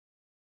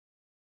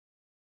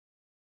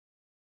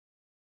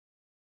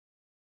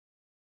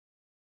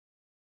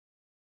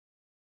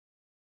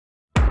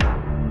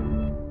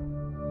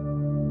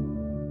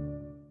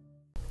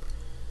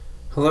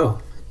Hello.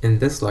 In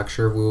this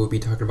lecture, we will be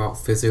talking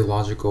about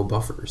physiological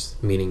buffers,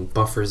 meaning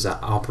buffers that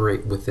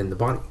operate within the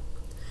body.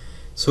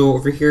 So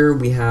over here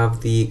we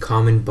have the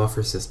common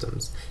buffer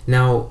systems.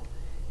 Now,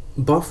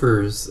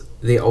 buffers,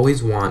 they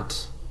always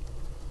want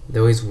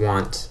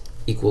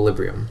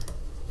equilibrium.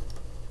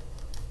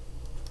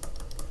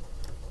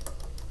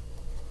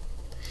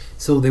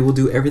 So they will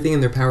do everything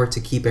in their power to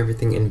keep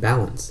everything in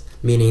balance,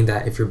 meaning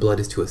that if your blood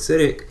is too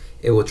acidic,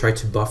 it will try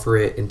to buffer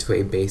it into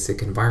a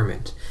basic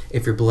environment.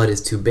 If your blood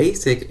is too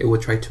basic, it will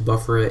try to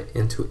buffer it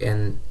into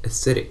an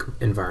acidic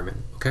environment,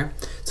 okay?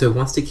 So it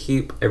wants to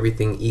keep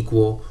everything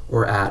equal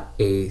or at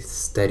a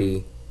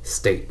steady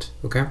state,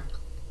 okay?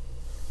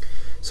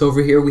 So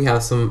over here we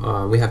have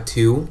we have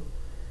two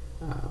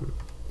kind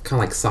of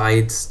like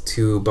sides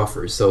to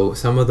buffers. So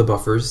some of the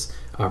buffers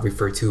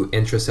refer to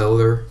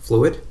intracellular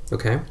fluid,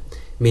 okay?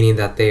 Meaning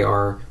that they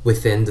are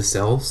within the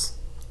cells.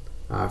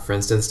 For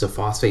instance, the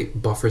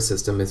phosphate buffer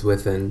system is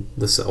within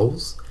the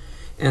cells,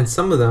 and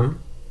some of them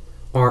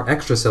are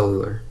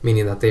extracellular,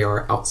 meaning that they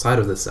are outside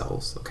of the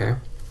cells, okay?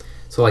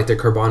 So like the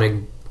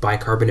carbonic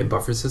bicarbonate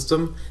buffer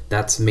system,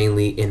 that's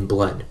mainly in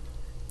blood,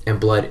 and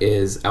blood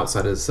is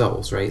outside of the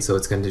cells, right? So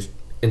it's going to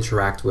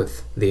interact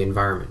with the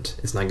environment.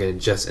 It's not going to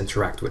just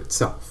interact with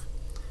itself.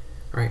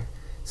 All right,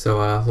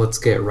 so let's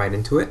get right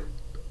into it,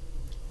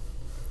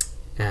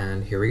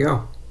 and here we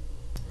go.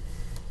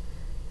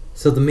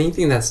 So the main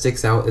thing that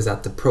sticks out is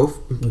that the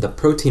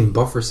protein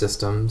buffer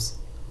systems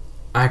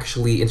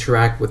actually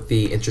interact with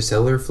the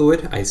intracellular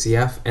fluid,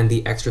 ICF, and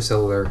the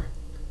extracellular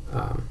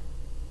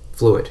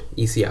fluid,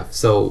 ECF.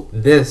 So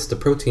the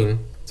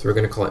protein, so we're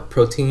going to call it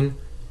protein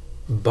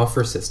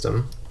buffer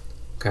system,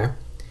 okay,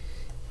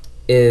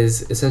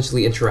 is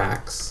essentially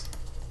interacts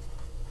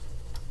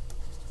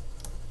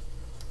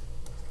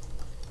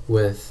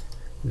with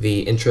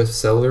the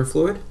intracellular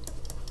fluid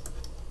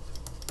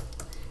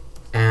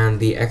and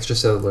the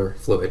extracellular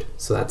fluid,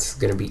 so that's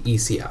going to be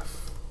ECF,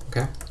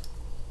 okay?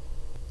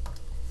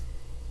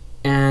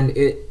 And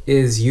it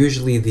is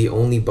usually the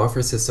only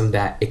buffer system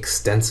that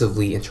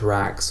extensively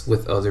interacts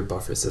with other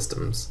buffer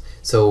systems.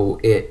 So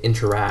it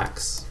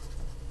interacts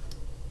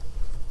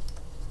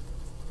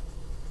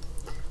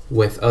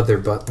with other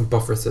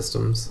buffer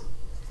systems.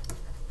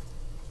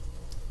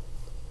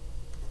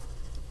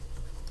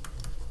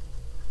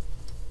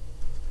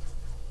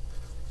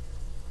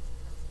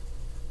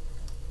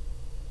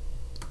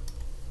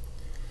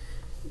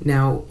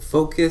 Now,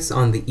 focus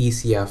on the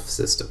ECF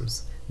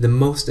systems. The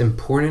most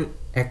important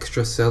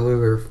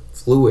extracellular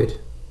fluid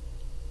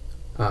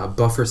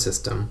buffer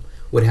system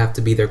would have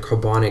to be their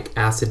carbonic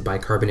acid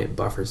bicarbonate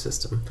buffer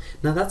system.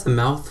 Now, that's a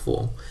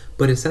mouthful,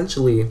 but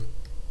essentially,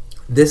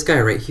 this guy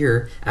right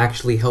here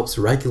actually helps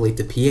regulate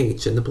the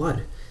pH in the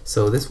blood.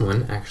 So this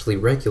one actually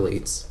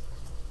regulates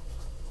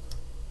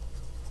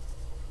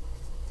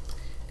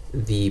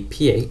the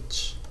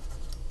pH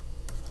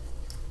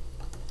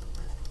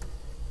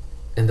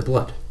in the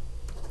blood.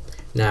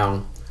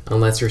 Now,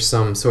 unless you're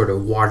some sort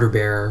of water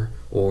bear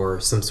or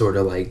some sort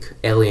of like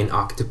alien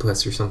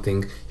octopus or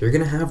something, you're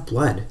gonna have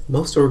blood.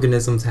 Most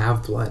organisms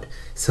have blood.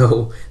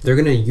 So they're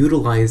gonna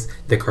utilize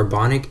the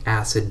carbonic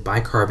acid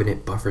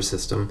bicarbonate buffer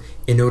system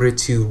in order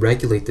to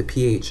regulate the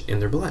pH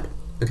in their blood,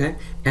 okay?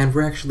 And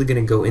we're actually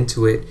gonna go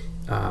into it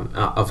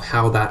of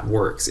how that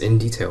works in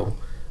detail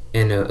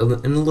in a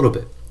little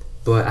bit.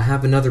 But I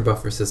have another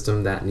buffer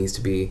system that needs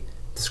to be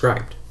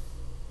described.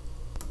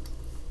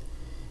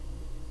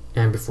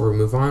 And before we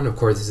move on, of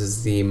course, this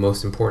is the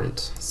most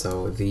important.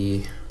 So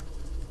the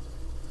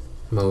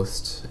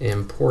most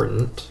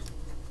important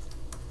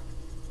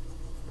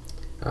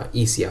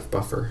ECF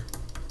buffer.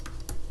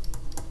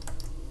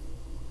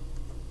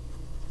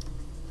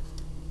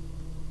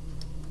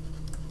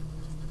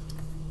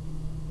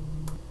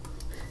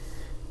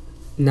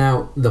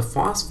 Now, the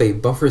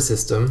phosphate buffer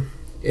system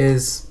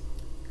is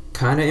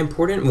kind of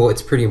important. Well,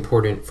 it's pretty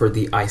important for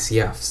the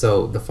ICF.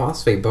 So the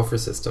phosphate buffer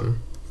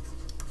system,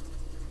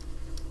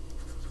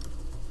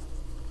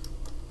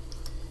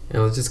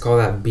 and let's just call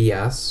that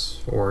BS,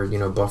 or, you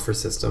know, buffer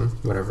system,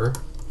 whatever.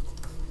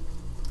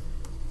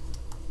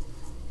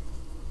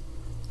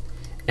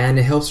 And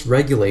it helps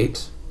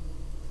regulate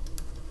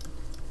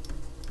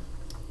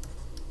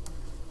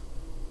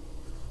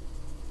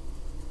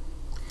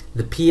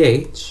the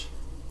pH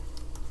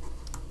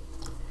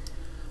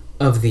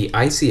of the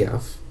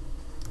ICF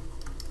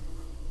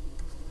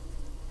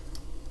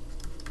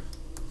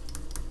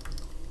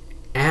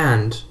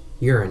and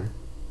urine.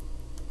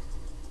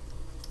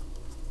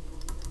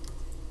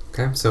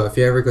 Okay, so if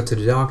you ever go to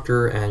the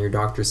doctor and your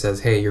doctor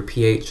says, hey, your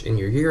pH in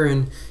your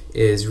urine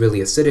is really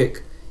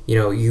acidic, you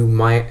know, you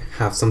might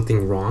have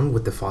something wrong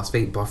with the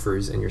phosphate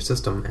buffers in your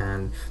system,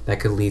 and that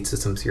could lead to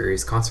some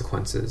serious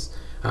consequences,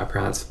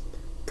 perhaps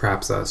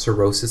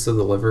cirrhosis of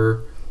the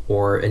liver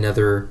or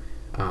another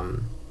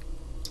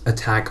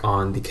attack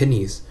on the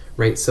kidneys,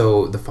 right?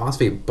 So the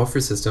phosphate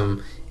buffer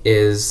system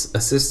is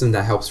a system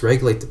that helps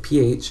regulate the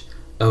pH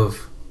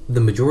of the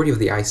majority of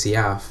the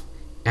ICF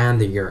and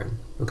the urine,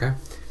 okay?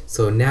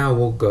 So now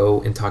we'll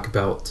go and talk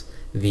about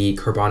the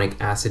carbonic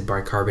acid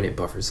bicarbonate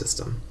buffer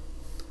system.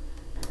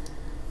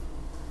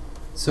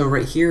 So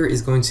right here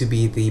is going to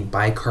be the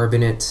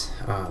bicarbonate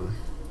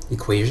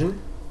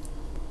equation.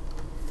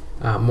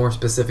 More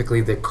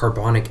specifically, the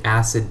carbonic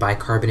acid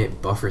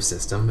bicarbonate buffer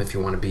system, if you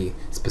want to be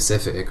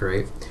specific,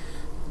 right?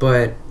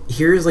 But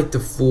here's like the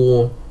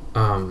full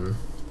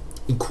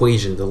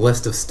equation, the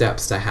list of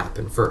steps that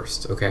happen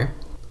first, okay?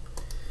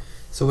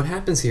 So what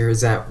happens here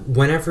is that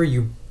whenever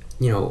you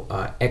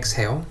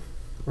exhale,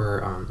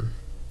 or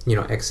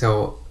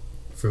exhale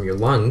from your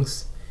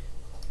lungs,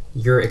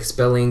 you're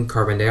expelling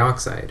carbon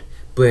dioxide.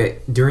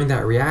 But during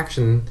that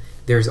reaction,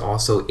 there's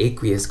also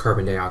aqueous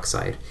carbon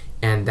dioxide,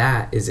 and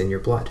that is in your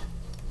blood.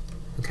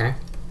 Okay?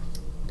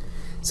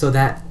 So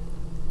that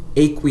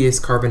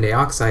aqueous carbon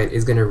dioxide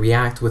is going to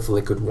react with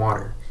liquid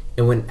water.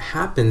 And what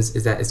happens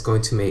is that it's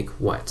going to make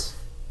what?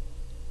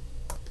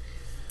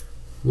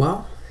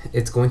 Well,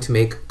 it's going to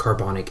make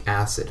carbonic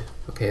acid.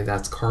 Okay,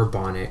 that's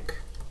carbonic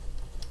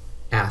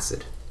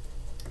acid.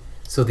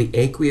 So the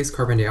aqueous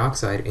carbon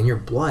dioxide in your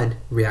blood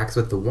reacts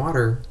with the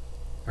water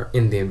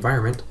in the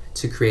environment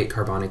to create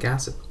carbonic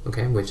acid,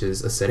 okay, which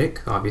is acidic,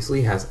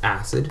 obviously, has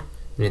acid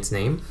in its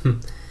name.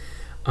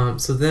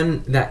 So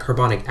then that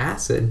carbonic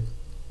acid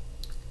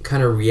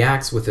kind of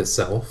reacts with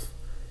itself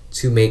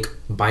to make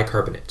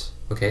bicarbonate,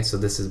 okay, so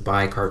this is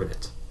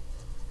bicarbonate,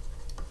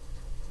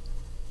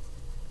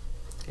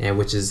 and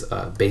which is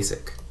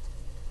basic,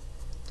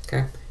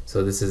 okay,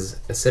 so this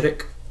is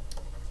acidic,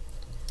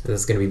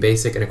 this is going to be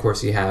basic, and of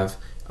course you have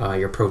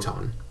your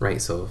proton,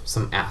 right, so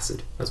some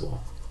acid as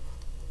well.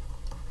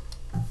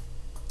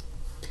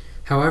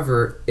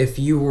 However, if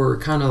you were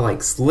kind of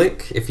like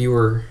slick, if you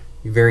were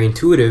very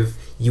intuitive,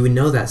 you would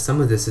know that some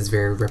of this is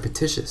very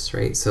repetitious,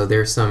 right? So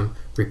there's some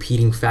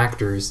repeating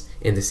factors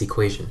in this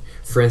equation.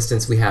 For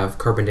instance, we have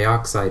carbon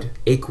dioxide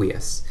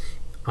aqueous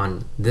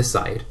on this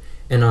side,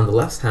 and on the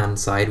left-hand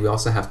side, we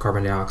also have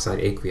carbon dioxide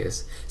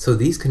aqueous. So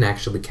these can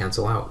actually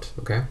cancel out,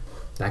 okay?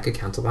 That could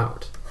cancel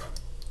out,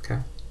 okay?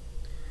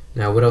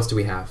 Now, what else do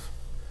we have?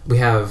 We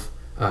have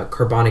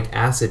carbonic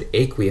acid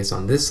aqueous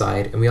on this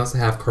side, and we also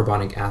have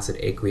carbonic acid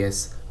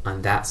aqueous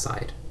on that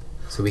side.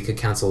 So we could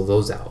cancel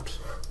those out,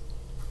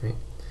 right?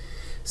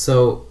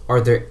 So are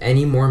there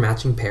any more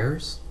matching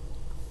pairs?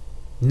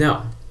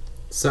 No.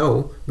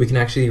 So we can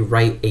actually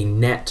write a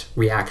net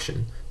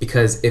reaction,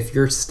 because if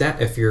your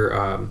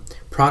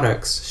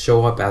products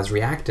show up as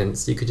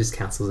reactants, you could just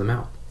cancel them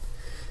out.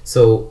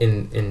 So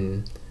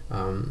in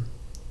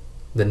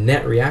the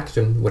net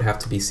reaction would have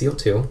to be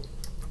CO2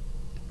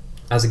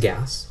 as a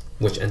gas,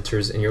 which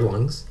enters in your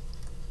lungs,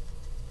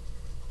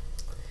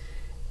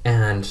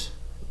 and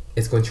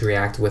it's going to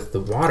react with the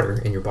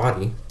water in your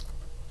body,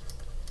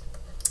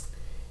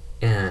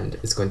 and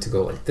it's going to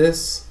go like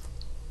this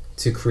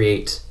to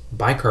create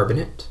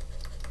bicarbonate,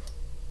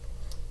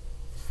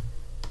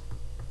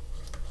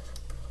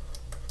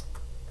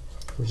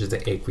 which is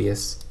the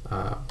aqueous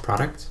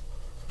product,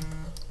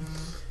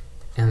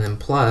 and then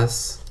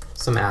plus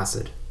some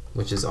acid,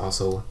 which is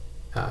also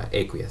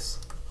aqueous.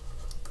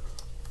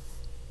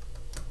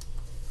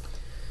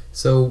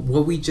 So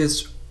what we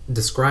just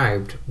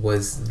described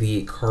was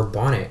the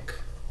carbonic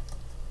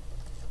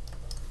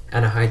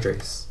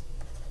anhydrase.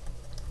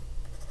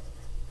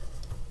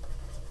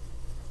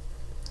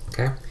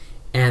 Okay,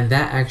 and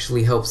that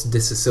actually helps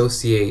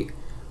disassociate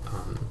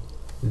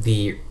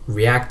the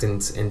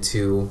reactants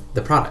into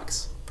the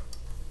products.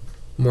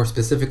 More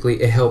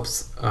specifically, it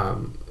helps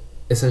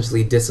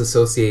essentially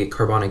disassociate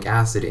carbonic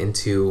acid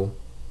into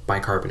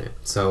bicarbonate.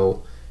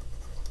 So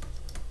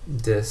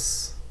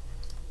this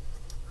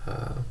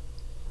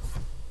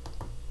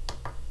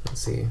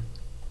let's see,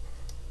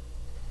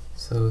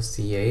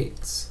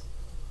 associates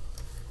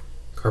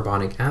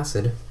carbonic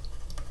acid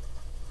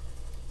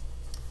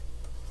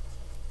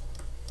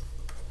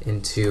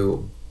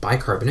into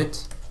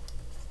bicarbonate,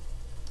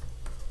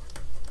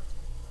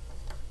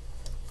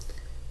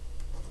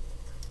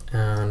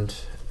 and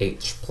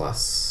H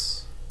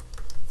plus.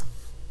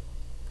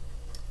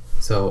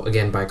 So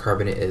again,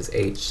 bicarbonate is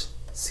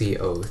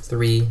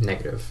HCO3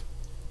 negative.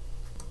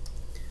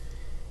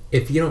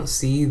 If you don't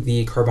see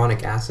the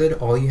carbonic acid,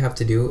 all you have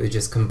to do is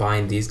just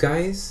combine these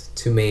guys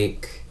to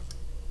make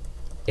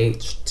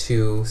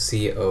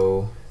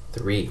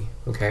H2CO3,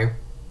 okay?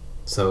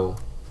 So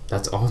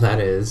that's all that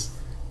is.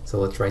 So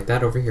let's write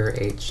that over here,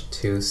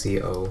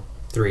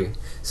 H2CO3.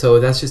 So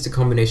that's just a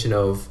combination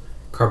of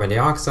carbon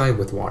dioxide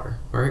with water,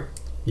 all right?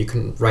 You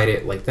can write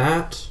it like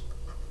that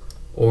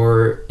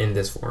or in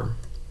this form,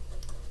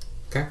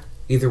 okay?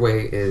 Either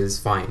way is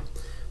fine.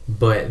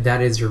 But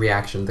that is your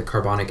reaction, the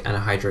carbonic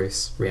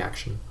anhydrase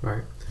reaction,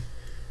 right?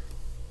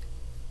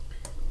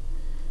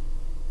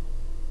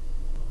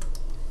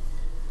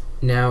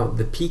 Now,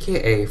 the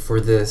pKa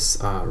for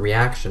this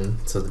reaction,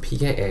 so the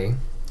pKa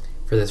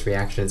for this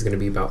reaction is going to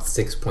be about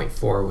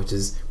 6.4, which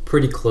is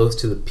pretty close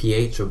to the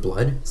pH of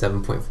blood,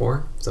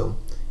 7.4. So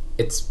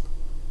it's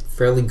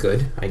fairly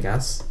good, I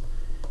guess,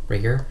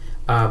 right here.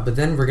 But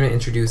then we're going to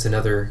introduce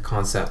another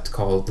concept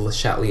called Le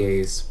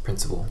Chatelier's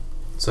principle.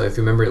 So if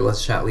you remember Le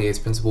Chatelier's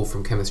principle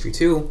from Chemistry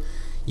 2,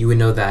 you would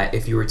know that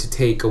if you were to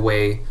take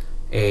away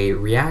a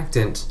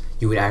reactant,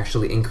 you would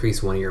actually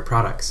increase one of your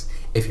products.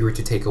 If you were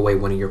to take away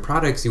one of your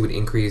products, you would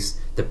increase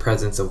the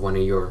presence of one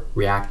of your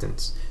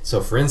reactants. So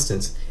for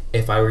instance,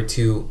 if I were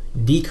to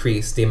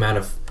decrease the amount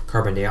of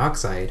carbon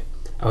dioxide,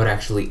 I would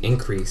actually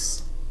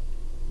increase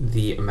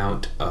the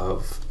amount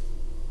of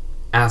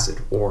acid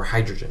or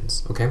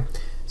hydrogens, okay?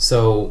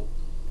 So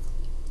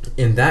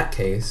in that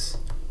case,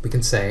 we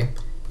can say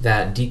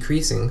that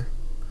decreasing,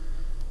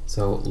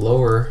 so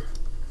lower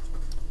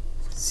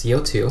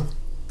CO2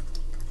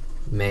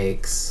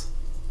 makes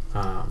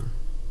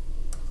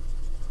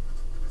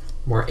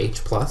more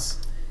H plus,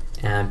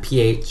 and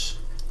pH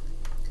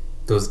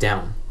goes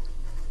down.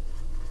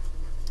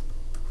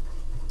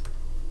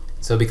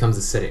 So it becomes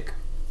acidic.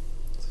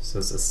 So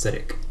it's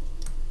acidic.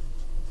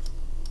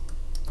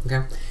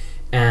 Okay?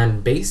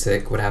 And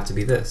basic would have to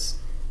be this.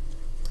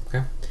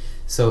 Okay?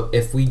 So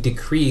if we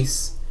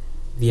decrease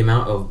the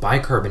amount of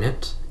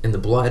bicarbonate in the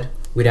blood,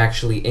 we'd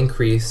actually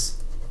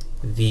increase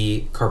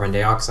the carbon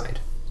dioxide.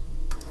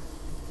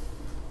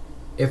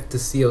 If the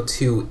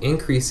CO2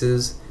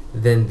 increases,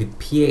 then the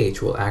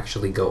pH will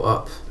actually go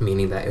up,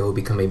 meaning that it will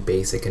become a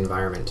basic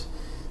environment.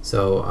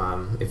 So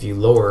if you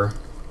lower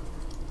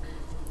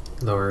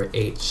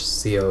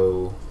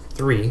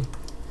HCO3,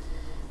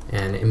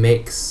 and it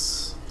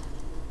makes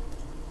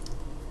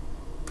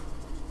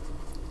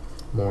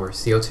more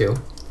CO2,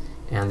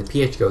 and the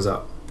pH goes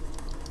up.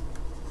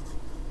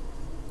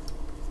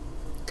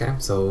 Okay,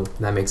 so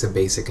that makes a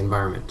basic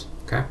environment.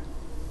 Okay.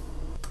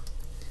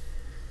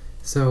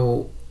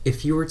 So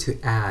if you were to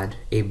add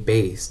a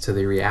base to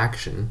the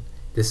reaction,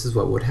 this is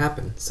what would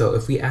happen. So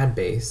if we add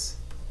base,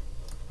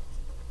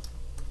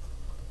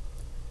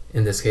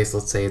 in this case,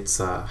 let's say it's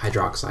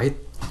hydroxide,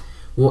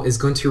 well, it's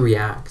going to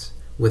react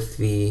with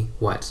the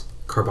what?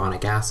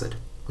 Carbonic acid.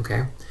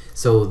 Okay,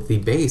 so the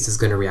base is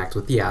going to react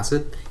with the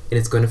acid, and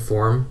it's going to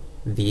form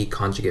the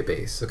conjugate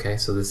base. Okay,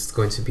 so this is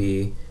going to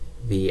be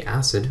the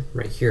acid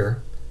right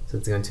here. So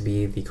it's going to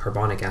be the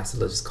carbonic acid.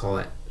 Let's just call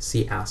it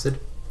C acid,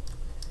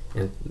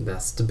 and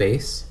that's the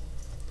base.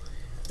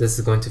 This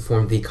is going to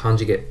form the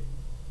conjugate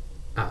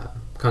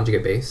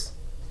base,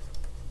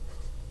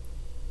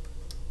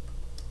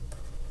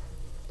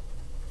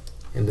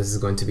 and this is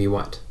going to be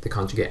what? The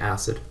conjugate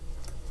acid.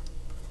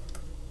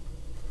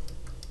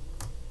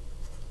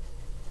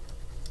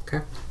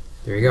 Okay,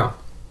 there you go.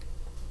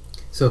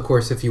 So of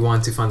course, if you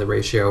want to find the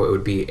ratio, it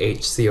would be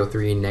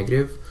HCO3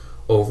 negative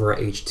over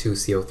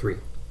H2CO3,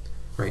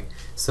 right?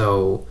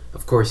 So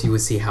of course, you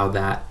would see how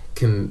that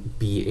can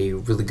be a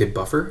really good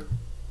buffer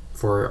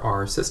for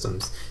our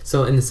systems.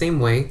 So in the same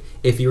way,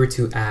 if you were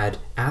to add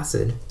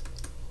acid,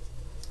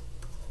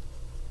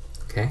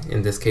 okay,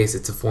 in this case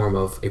it's a form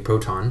of a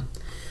proton,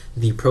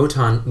 the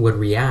proton would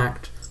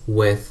react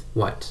with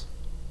what?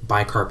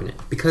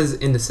 Bicarbonate. Because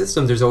in the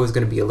system there's always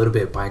going to be a little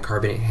bit of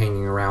bicarbonate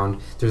hanging around,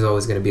 there's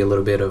always going to be a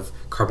little bit of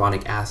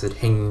carbonic acid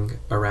hanging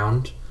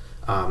around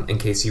in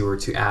case you were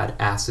to add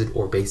acid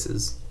or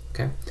bases.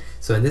 Okay,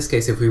 so in this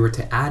case, if we were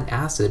to add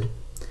acid,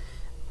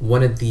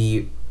 one of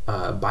the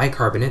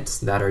bicarbonates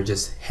that are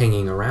just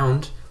hanging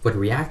around would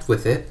react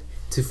with it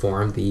to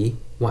form the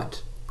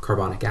what?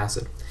 Carbonic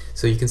acid.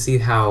 So you can see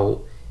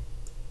how,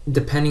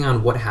 depending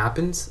on what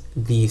happens,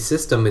 the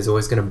system is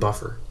always going to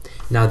buffer.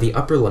 Now the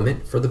upper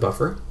limit for the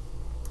buffer,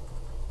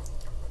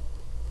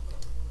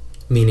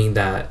 meaning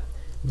that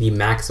the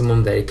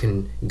maximum that it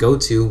can go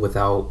to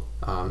without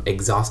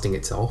exhausting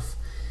itself,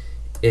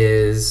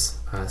 is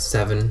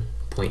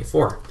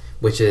 7.4,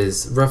 which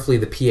is roughly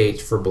the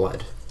pH for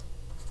blood.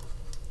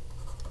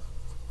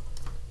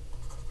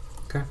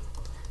 Okay,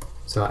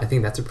 so I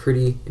think that's a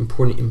pretty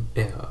important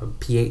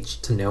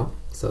pH to know.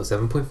 So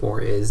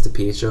 7.4 is the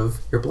pH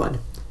of your blood.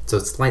 So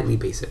it's slightly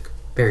basic,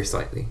 very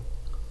slightly.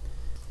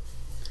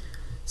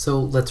 So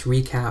let's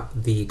recap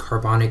the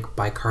carbonic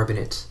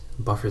bicarbonate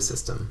buffer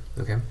system.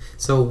 Okay,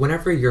 so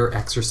whenever you're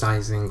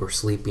exercising or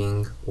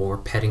sleeping or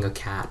petting a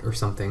cat or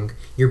something,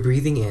 you're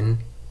breathing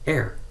in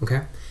air.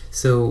 Okay,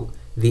 so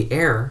the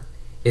air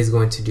is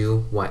going to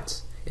do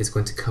what? It's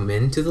going to come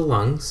into the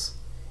lungs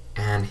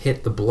and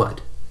hit the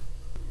blood.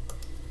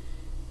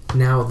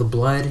 Now the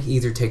blood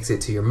either takes it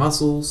to your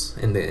muscles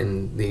in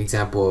the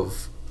example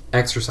of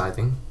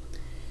exercising,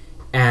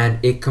 and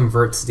it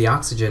converts the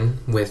oxygen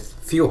with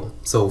fuel.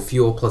 So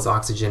fuel plus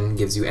oxygen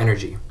gives you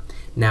energy.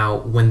 Now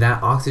when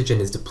that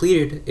oxygen is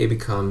depleted, it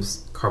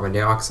becomes carbon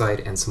dioxide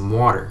and some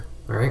water.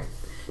 All right,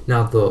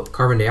 now the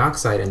carbon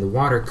dioxide and the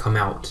water come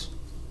out.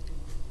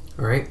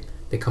 All right,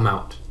 they come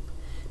out.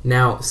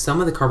 Now some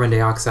of the carbon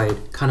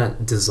dioxide kind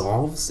of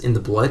dissolves in the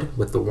blood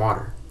with the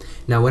water.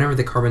 Now whenever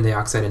the carbon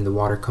dioxide and the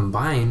water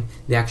combine,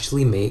 they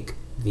actually make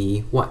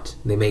the what?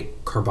 They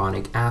make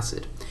carbonic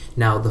acid.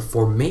 Now the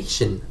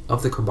formation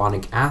of the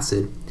carbonic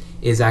acid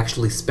is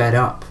actually sped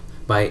up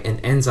by an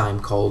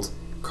enzyme called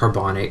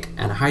carbonic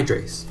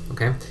anhydrase.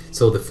 Okay,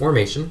 so the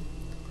formation,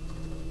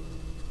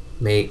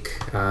 make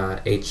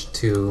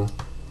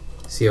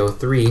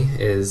H2CO3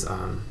 is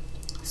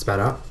sped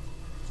up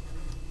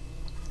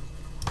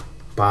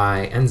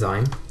by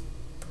enzyme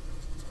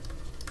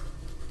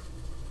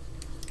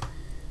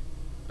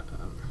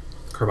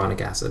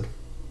carbonic acid.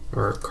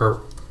 or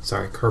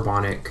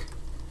carbonic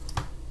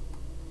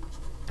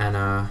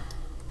anhydrase,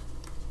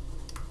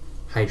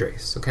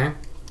 okay?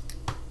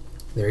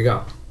 There you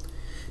go.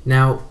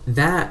 Now,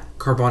 that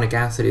carbonic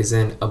acid is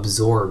then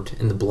absorbed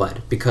in the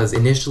blood because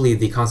initially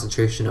the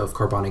concentration of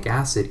carbonic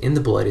acid in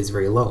the blood is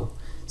very low.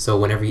 So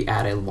whenever you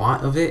add a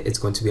lot of it, it's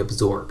going to be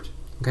absorbed,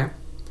 okay?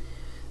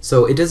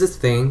 So it does its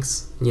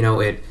things, you know,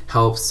 it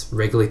helps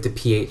regulate the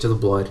pH of the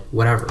blood,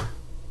 whatever.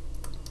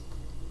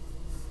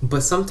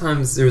 But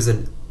sometimes there's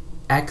an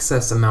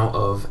excess amount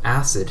of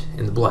acid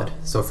in the blood.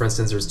 So for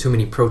instance, there's too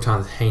many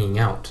protons hanging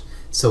out.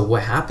 So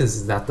what happens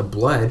is that the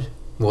blood,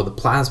 well, the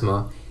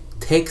plasma,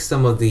 takes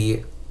some of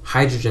the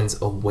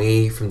hydrogens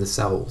away from the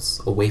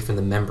cells, away from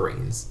the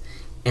membranes,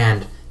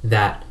 and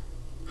that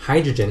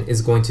hydrogen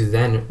is going to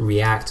then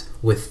react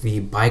with the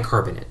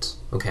bicarbonate,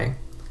 okay?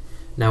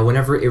 Now,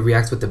 whenever it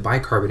reacts with the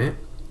bicarbonate,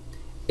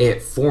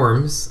 it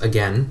forms,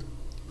 again,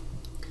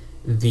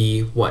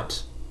 the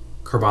what?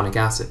 Carbonic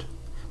acid.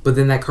 But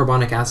then that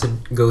carbonic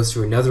acid goes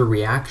through another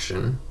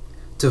reaction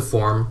to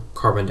form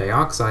carbon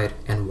dioxide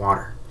and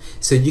water.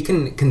 So you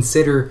can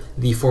consider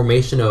the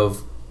formation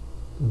of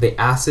the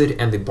acid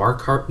and the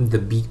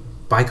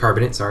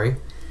bicarbonate,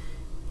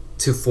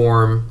 to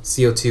form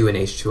CO2 and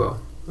H2O,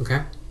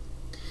 okay?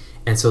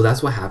 And so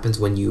that's what happens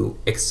when you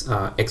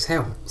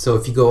exhale. So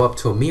if you go up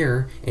to a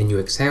mirror and you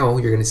exhale,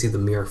 you're going to see the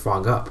mirror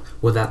fog up.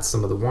 Well, that's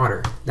some of the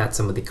water. That's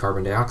some of the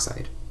carbon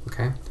dioxide,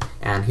 okay?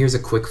 And here's a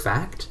quick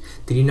fact.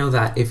 Did you know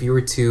that if you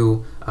were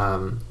to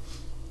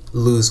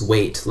lose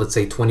weight, let's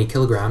say 20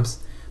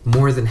 kilograms,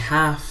 more than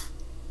half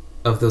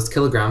of those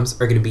kilograms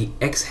are going to be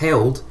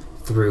exhaled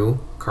through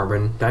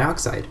carbon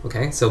dioxide,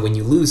 okay? So when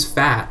you lose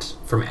fat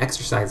from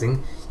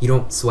exercising, you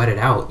don't sweat it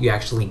out, you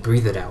actually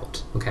breathe it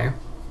out, okay?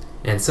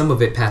 And some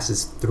of it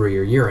passes through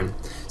your urine.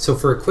 So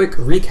for a quick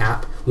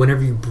recap,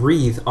 whenever you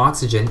breathe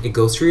oxygen, it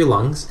goes through your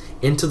lungs,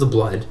 into the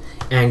blood,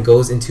 and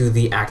goes into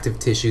the active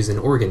tissues and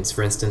organs,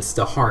 for instance,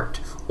 the heart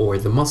or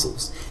the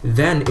muscles.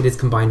 Then it is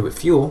combined with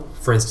fuel,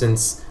 for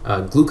instance,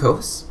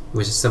 glucose,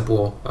 which is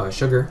simple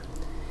sugar.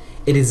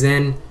 It is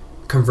then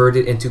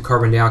converted into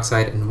carbon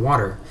dioxide and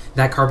water.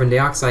 That carbon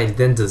dioxide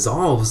then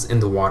dissolves in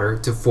the water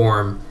to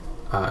form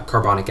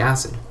carbonic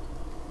acid.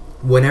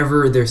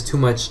 Whenever there's too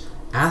much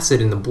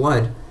acid in the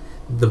blood,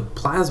 the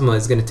plasma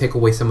is going to take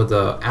away some of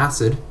the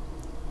acid,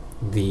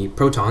 the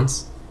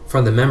protons,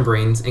 from the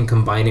membranes and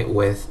combine it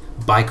with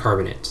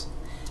bicarbonate.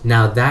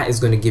 Now that is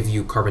going to give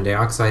you carbon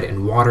dioxide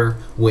and water,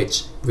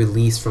 which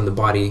release from the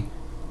body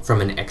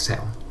from an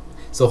exhale.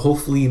 So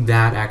hopefully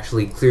that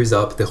actually clears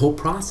up the whole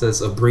process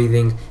of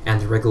breathing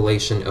and the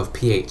regulation of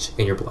pH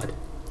in your blood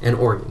and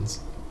organs.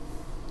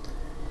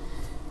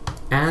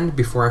 And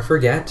before I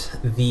forget,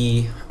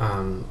 the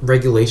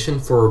regulation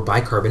for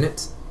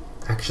bicarbonate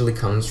actually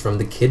comes from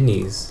the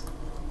kidneys.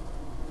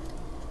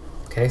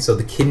 Okay, so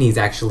the kidneys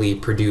actually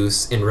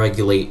produce and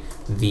regulate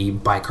the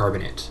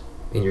bicarbonate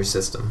in your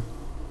system.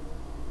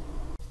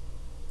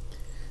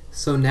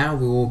 So now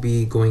we will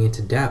be going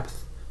into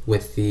depth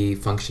with the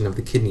function of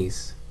the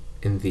kidneys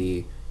in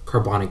the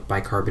carbonic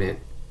bicarbonate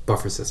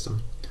buffer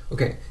system.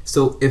 Okay,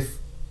 so if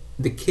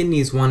the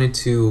kidneys wanted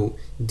to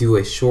do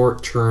a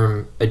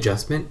short-term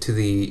adjustment to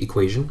the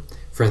equation,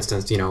 for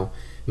instance, you know,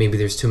 maybe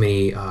there's too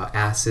many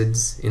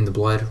acids in the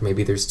blood,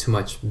 maybe there's too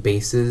many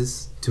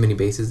bases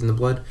in the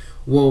blood.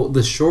 Well,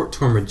 the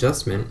short-term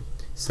adjustment,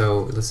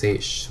 so let's say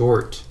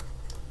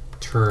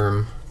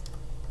short-term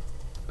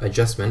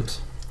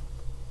adjustment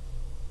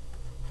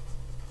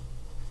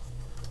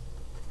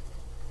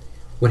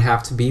would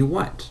have to be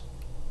what?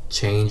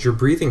 Change your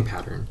breathing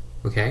pattern,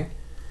 okay?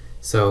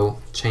 So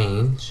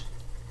change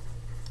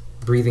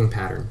breathing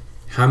pattern.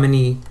 How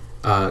many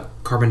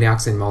carbon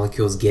dioxide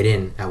molecules get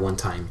in at one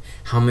time?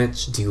 How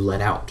much do you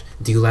let out?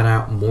 Do you let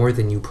out more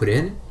than you put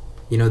in?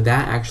 You know,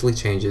 that actually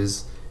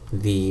changes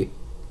the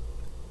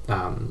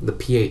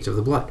pH of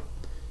the blood.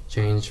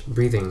 Change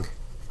breathing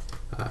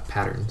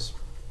patterns.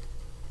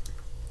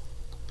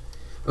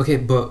 Okay,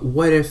 but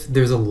what if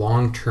there's a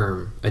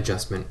long-term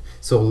adjustment?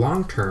 So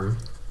long-term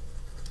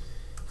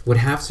would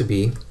have to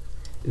be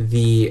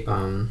the,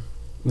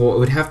 well, it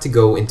would have to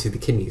go into the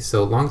kidneys.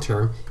 So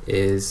long-term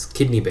is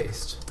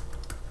kidney-based.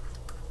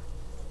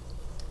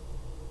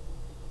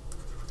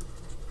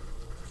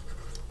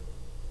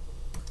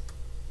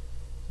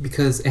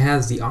 Because it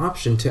has the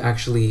option to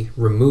actually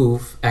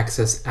remove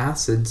excess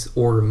acids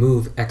or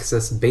remove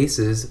excess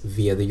bases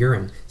via the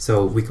urine.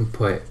 So we can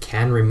put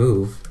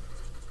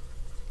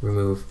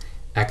remove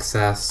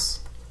excess,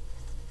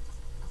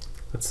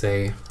 let's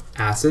say,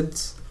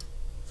 acids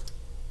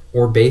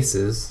or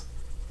bases.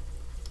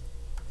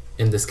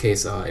 In this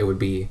case, it would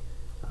be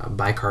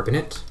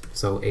bicarbonate,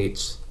 so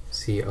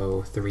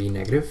HCO3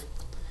 negative,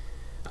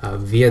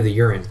 via the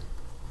urine.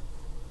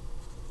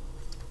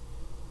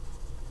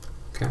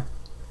 Okay.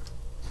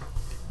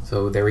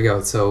 So there we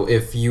go. So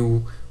if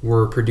you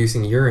were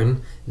producing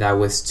urine that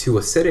was too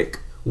acidic,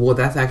 well,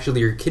 that's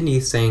actually your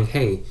kidneys saying,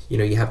 hey, you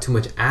know, you have too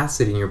much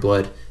acid in your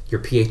blood, your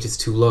pH is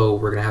too low,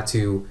 we're going to have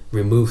to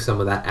remove some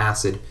of that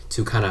acid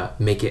to kind of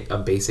make it a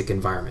basic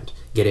environment,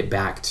 get it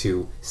back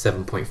to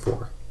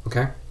 7.4,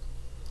 okay?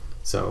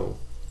 So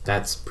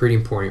that's pretty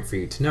important for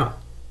you to know.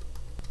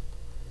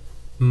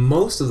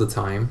 Most of the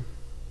time,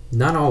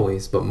 not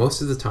always, but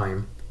most of the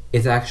time,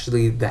 it's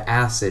actually the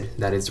acid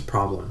that is the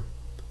problem.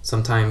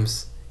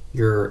 Sometimes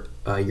your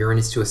urine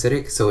is too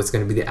acidic, so it's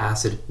going to be the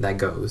acid that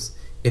goes.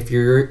 If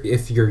your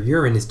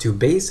urine is too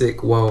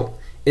basic, well,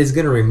 it's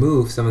going to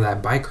remove some of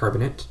that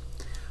bicarbonate,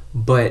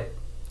 but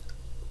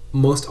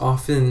most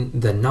often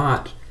than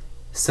not,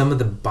 some of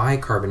the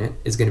bicarbonate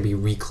is going to be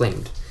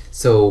reclaimed.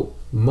 So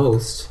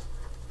most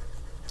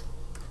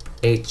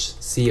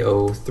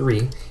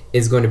HCO3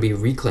 is going to be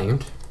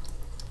reclaimed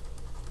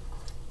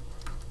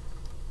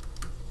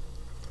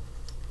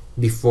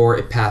before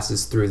it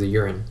passes through the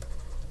urine.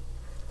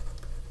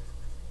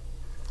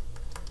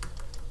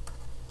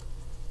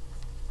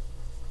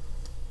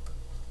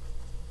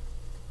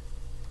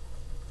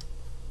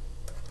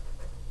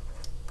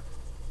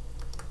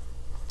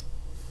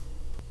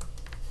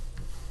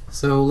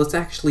 So let's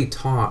actually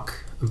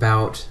talk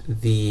about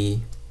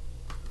the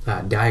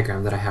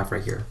diagram that I have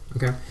right here.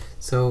 Okay,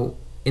 so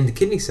in the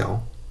kidney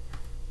cell,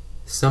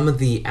 some of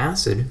the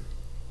acid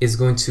is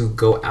going to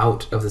go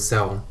out of the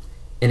cell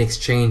in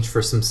exchange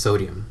for some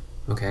sodium.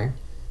 Okay,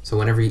 so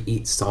whenever you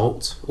eat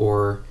salt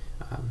or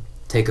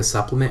take a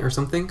supplement or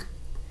something,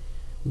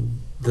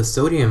 the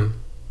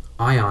sodium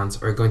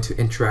ions are going to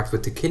interact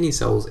with the kidney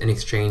cells in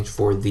exchange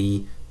for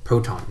the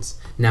protons.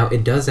 Now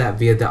it does that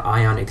via the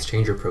ion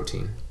exchanger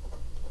protein.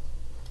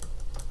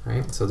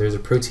 Right? So there's a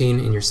protein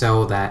in your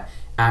cell that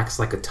acts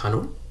like a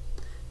tunnel,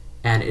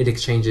 and it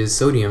exchanges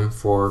sodium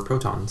for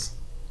protons.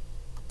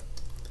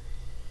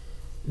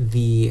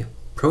 The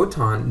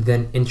proton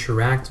then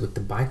interacts with the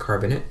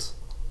bicarbonate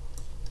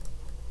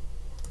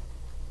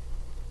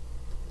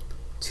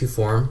to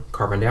form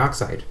carbon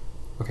dioxide.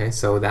 Okay,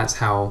 so that's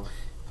how,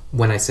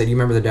 when I said, you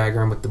remember the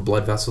diagram with the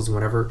blood vessels and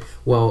whatever?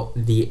 Well,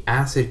 the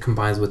acid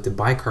combines with the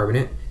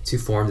bicarbonate to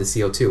form the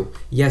CO2.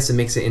 Yes, it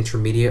makes an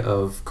intermediate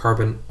of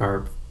carbonic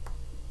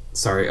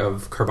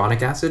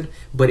acid,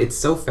 but it's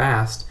so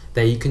fast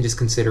that you can just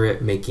consider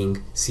it making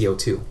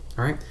CO2.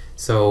 All right,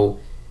 so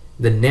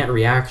the net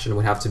reaction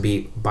would have to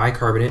be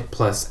bicarbonate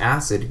plus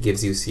acid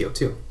gives you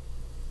CO2.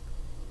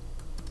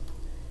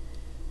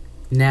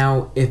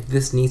 Now, if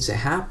this needs to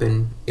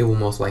happen, it will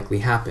most likely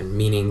happen,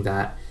 meaning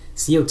that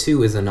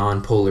CO2 is a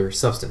nonpolar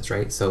substance,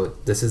 right? So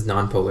this is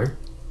nonpolar,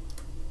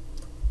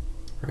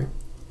 right?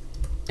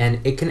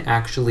 And it can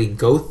actually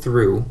go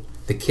through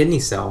the kidney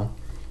cell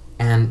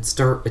and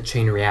start a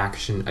chain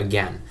reaction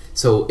again.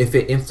 So if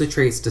it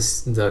infiltrates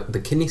the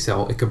kidney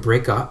cell, it could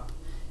break up,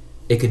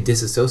 it could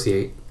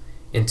dissociate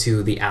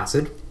into the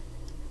acid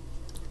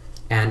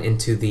and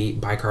into the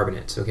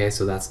bicarbonate. Okay,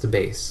 so that's the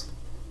base.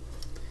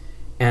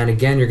 And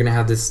again, you're going to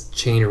have this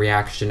chain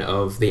reaction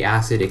of the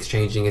acid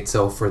exchanging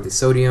itself for the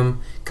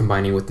sodium,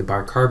 combining with the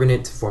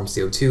bicarbonate to form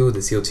CO2. The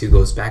CO2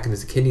 goes back into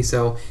the kidney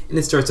cell, and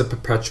it starts a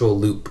perpetual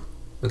loop.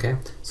 Okay,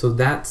 so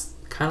that's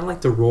kind of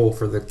like the role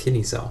for the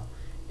kidney cell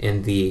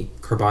in the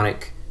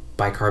carbonic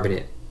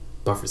bicarbonate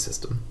buffer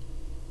system.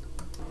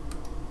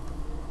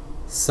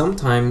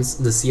 Sometimes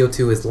the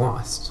CO2 is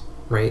lost,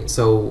 right?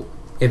 So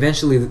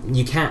eventually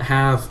you can't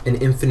have an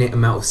infinite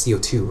amount of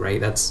CO2,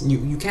 right? That's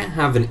you can't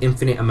have an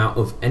infinite amount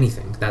of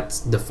anything.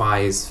 That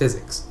defies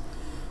physics.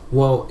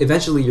 Well,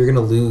 eventually you're going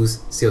to lose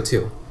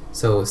CO2.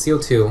 So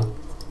CO2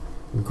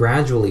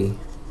 gradually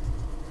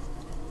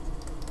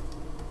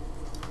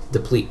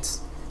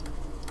depletes,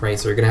 right?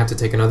 So you're going to have to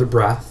take another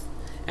breath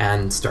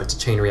and start the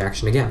chain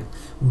reaction again.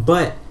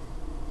 But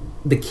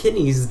the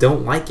kidneys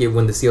don't like it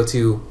when the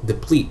CO2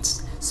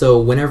 depletes.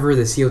 So whenever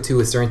the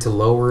CO2 is starting to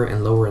lower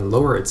and lower and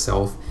lower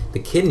itself, the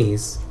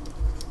kidneys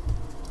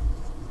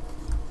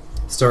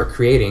start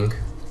creating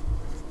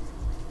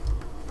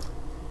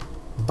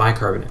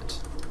bicarbonate.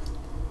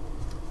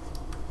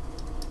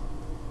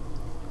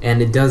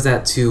 And it does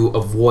that to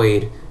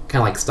avoid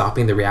kind of like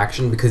stopping the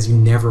reaction, because you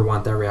never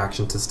want that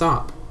reaction to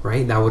stop,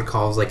 right? That would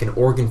cause like an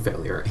organ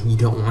failure, and you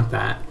don't want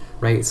that,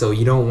 right? So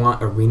you don't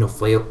want a renal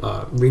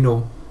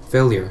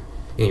failure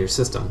in your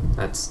system.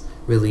 That's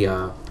really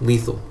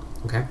lethal,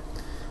 okay?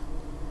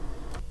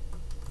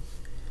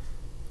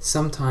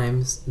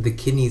 Sometimes the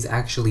kidneys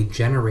actually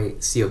generate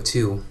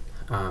CO2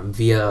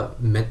 via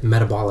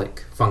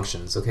metabolic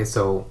functions, okay?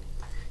 So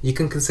you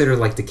can consider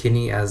like the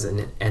kidney as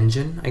an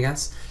engine, I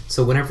guess.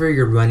 So whenever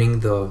you're running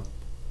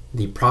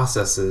the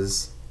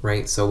processes,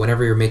 right? So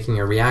whenever you're making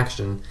a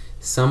reaction,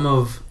 some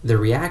of the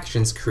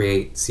reactions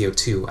create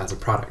CO2 as a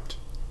product.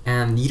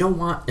 And you don't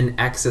want an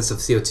excess of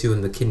CO2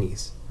 in the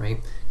kidneys, right?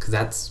 Because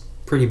that's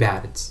pretty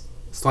bad. It's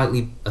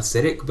slightly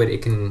acidic, but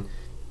it can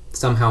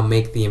somehow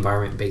make the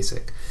environment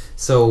basic.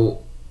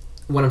 So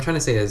what I'm trying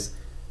to say is,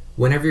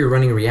 whenever you're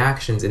running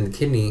reactions in the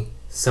kidney,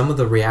 some of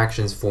the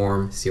reactions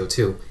form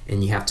CO2,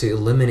 and you have to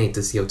eliminate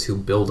the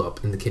CO2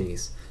 buildup in the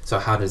kidneys. So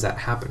how does that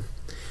happen?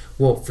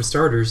 Well, for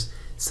starters,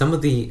 some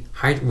of the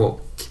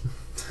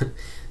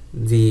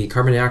the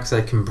carbon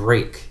dioxide can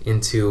break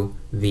into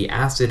the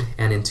acid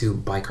and into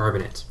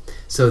bicarbonate.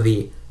 So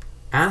the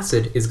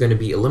acid is going to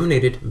be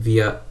eliminated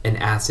via an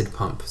acid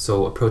pump,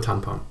 so a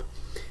proton pump.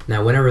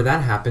 Now whenever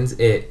that happens,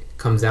 it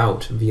comes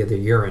out via the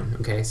urine,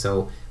 okay?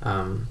 So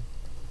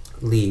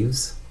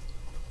leaves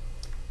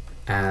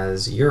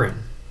as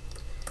urine.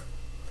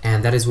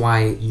 And that is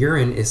why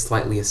urine is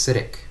slightly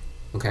acidic,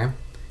 okay?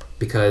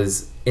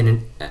 Because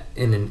in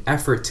an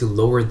effort to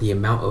lower the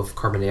amount of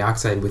carbon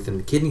dioxide within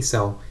the kidney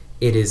cell,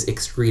 it is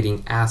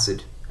excreting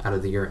acid out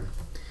of the urine.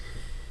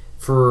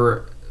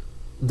 For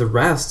the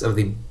rest of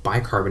the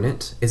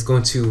bicarbonate is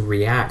going to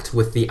react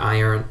with the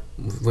ion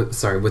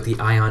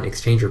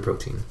exchanger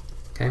protein,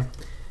 okay?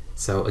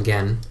 So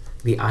again,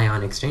 the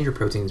ion exchanger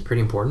protein is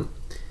pretty important.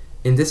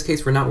 In this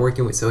case, we're not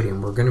working with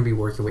sodium, we're going to be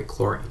working with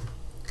chlorine,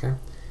 okay?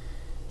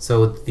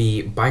 So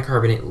the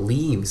bicarbonate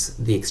leaves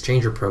the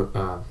exchanger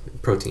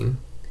protein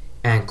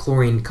and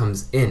chlorine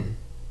comes in,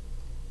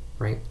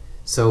 right?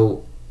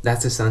 So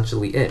that's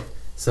essentially it.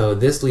 So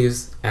this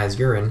leaves as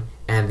urine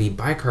and the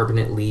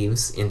bicarbonate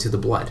leaves into the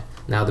blood.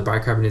 Now the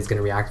bicarbonate is going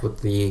to react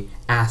with the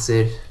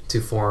acid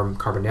to form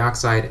carbon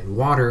dioxide and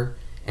water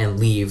and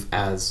leave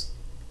as,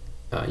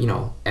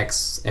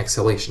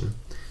 exhalation.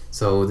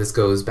 So this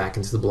goes back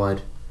into the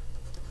blood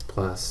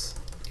plus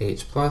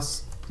H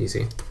plus, you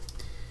see?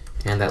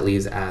 And that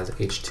leaves as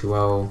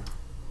H2O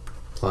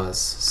plus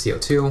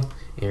CO2,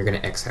 and you're going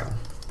to exhale.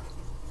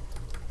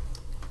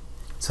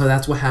 So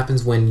that's what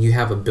happens when you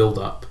have a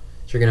buildup.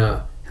 So you're going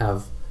to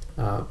have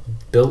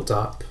built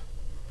up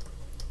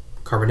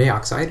carbon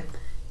dioxide.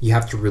 You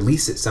have to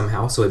release it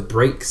somehow, so it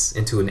breaks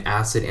into an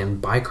acid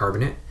and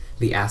bicarbonate.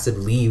 The acid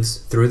leaves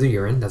through the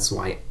urine, that's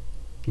why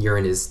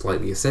urine is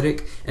slightly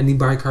acidic, and the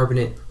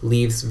bicarbonate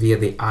leaves via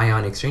the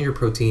ion exchanger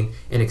protein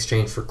in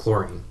exchange for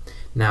chlorine.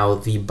 Now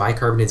the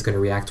bicarbonate is going to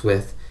react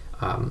with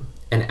an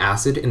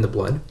acid in the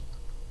blood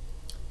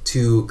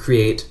to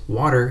create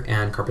water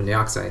and carbon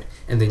dioxide,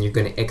 and then you're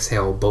going to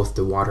exhale both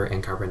the water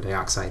and carbon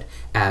dioxide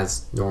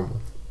as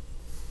normal.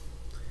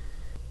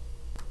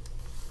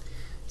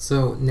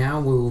 So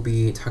now we will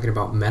be talking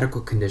about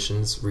medical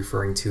conditions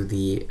referring to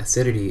the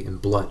acidity in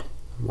blood,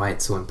 why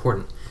it's so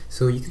important.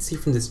 So you can see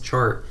from this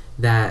chart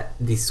that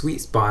the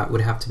sweet spot would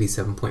have to be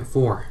 7.4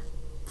 for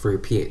your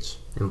pH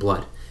in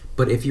blood.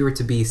 But if you were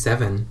to be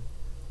 7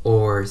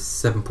 or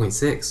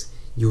 7.6,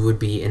 you would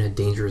be in a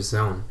dangerous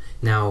zone.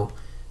 Now,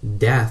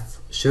 death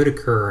should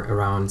occur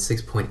around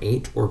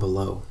 6.8 or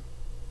below.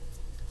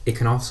 It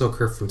can also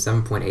occur from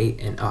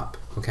 7.8 and up,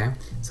 okay?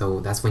 So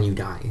that's when you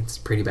die. It's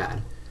pretty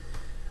bad.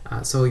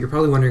 So you're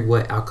probably wondering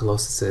what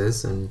alkalosis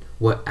is and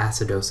what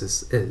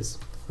acidosis is.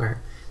 All right.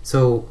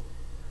 So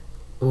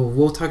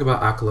we'll talk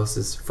about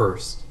alkalosis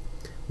first.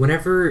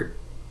 Whenever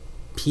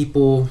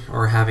people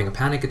are having a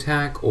panic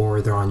attack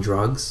or they're on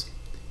drugs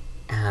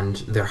and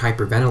they're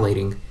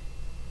hyperventilating,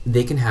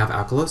 they can have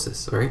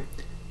alkalosis, right?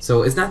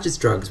 So it's not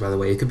just drugs, by the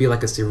way. It could be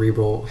like a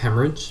cerebral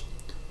hemorrhage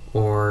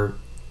or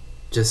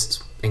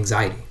just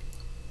anxiety.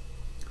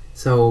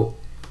 So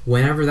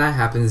whenever that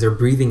happens, they're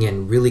breathing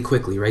in really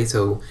quickly, right?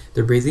 So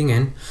they're breathing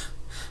in,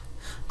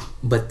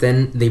 but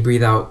then they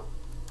breathe out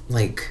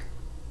like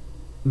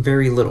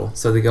very little.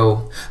 So they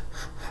go,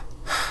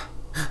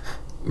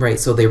 right?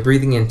 So they're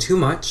breathing in too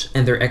much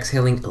and they're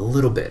exhaling a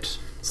little bit.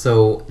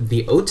 So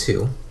the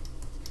O2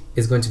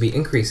 is going to be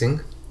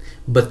increasing,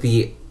 but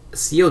the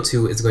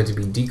CO2 is going to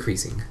be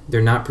decreasing.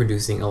 They're not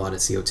producing a lot of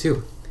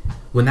CO2.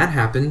 When that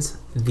happens,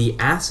 the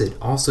acid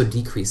also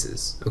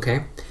decreases,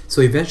 okay?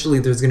 So eventually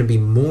there's going to be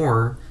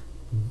more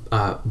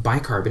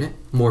bicarbonate,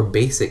 more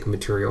basic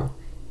material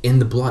in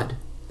the blood,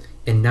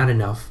 and not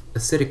enough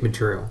acidic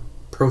material,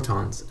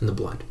 protons in the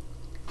blood,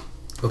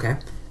 okay?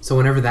 So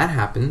whenever that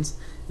happens,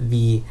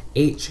 the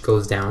H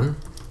goes down,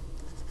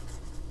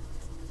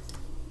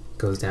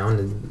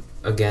 and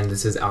again,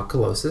 this is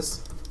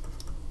alkalosis,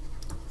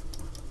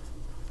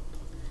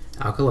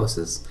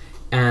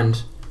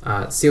 and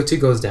CO2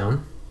 goes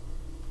down,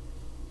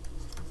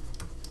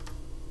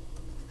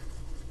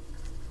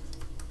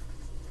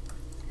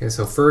 okay,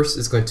 so first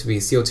is going to be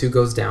CO2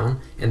 goes down,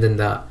 and then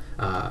the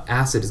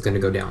acid is going to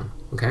go down,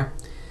 okay?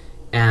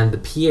 And the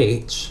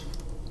pH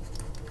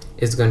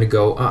is going to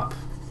go up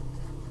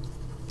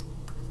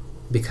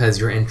because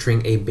you're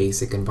entering a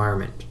basic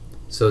environment.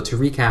 So to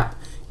recap,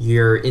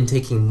 you're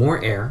intaking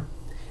more air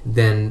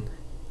than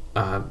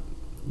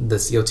the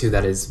CO2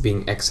 that is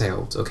being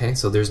exhaled, okay?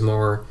 So there's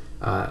more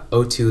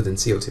O2 than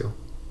CO2.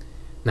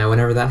 Now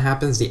whenever that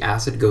happens, the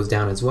acid goes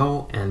down as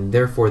well, and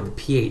therefore the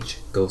pH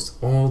goes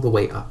all the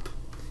way up.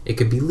 It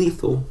could be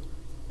lethal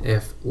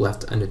if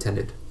left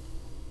unattended.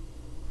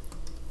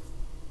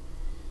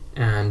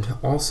 And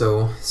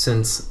also,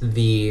 since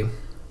the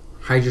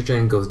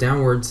hydrogen goes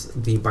downwards,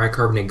 the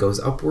bicarbonate goes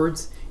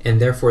upwards, and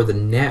therefore the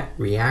net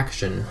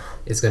reaction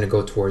is going to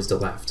go towards the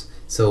left.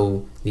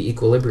 So the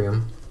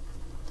equilibrium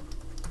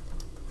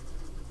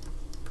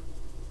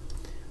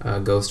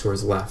goes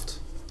towards the left.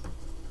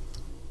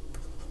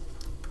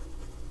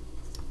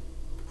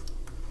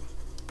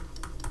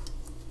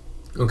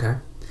 Okay,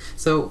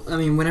 So, I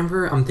mean,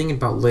 whenever I'm thinking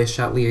about Le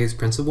Chatelier's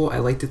principle, I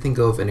like to think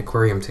of an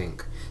aquarium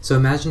tank. So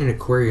imagine an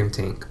aquarium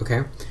tank,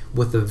 okay,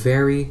 with a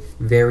very,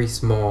 very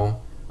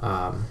small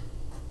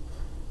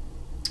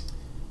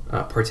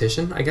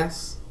partition, I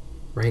guess,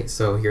 right?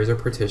 So here's our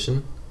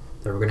partition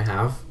that we're going to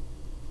have.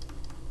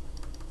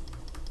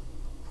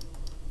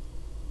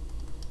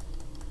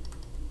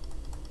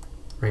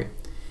 Right?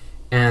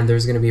 And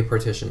there's going to be a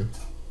partition.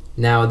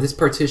 Now, this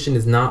partition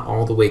is not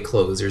all the way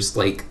closed. There's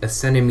like a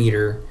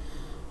centimeter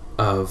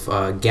of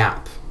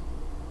gap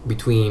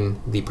between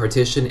the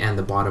partition and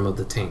the bottom of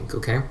the tank,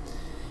 okay?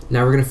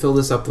 Now we're going to fill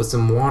this up with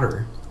some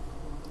water,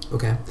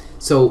 okay?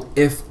 So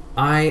if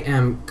I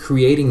am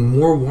creating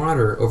more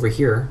water over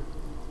here,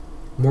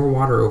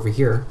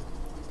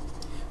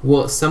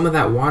 well, some of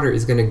that water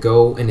is going to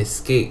go and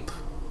escape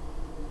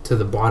to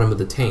the bottom of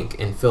the tank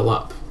and fill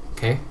up,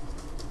 okay?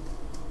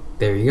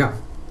 There you go.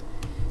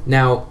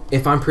 Now,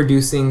 if I'm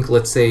producing,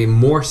 let's say,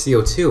 more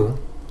CO2,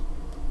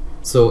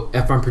 so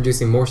if I'm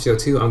producing more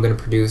CO2, I'm going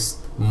to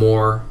produce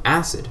more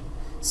acid.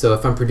 So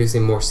if I'm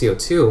producing more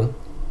CO2,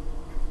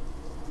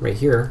 right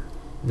here,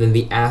 then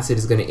the acid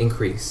is going to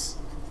increase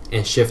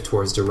and shift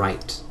towards the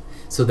right.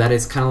 So that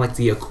is kind of like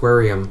the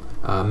aquarium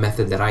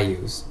method that I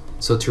use.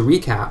 So to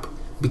recap,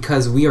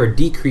 because we are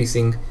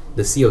decreasing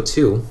the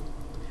CO2,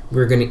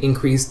 we're going to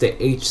increase the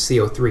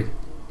HCO3.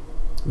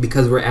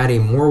 Because we're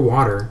adding more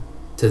water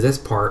to this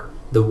part,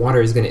 the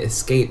water is going to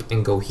escape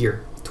and go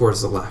here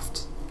towards the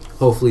left.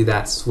 Hopefully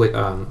that's what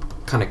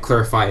kind of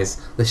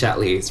clarifies Le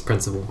Chatelier's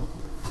principle.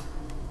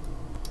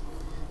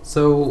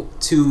 So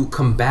to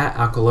combat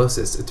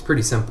alkalosis, it's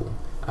pretty simple.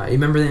 You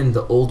remember in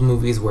the old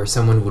movies where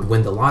someone would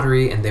win the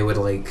lottery and they would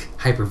like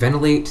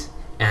hyperventilate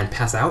and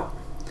pass out?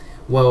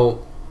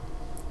 Well,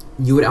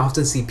 you would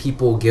often see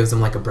people give them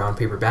like a brown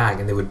paper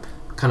bag and they would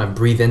kind of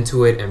breathe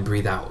into it and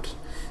breathe out.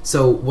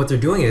 So what they're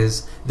doing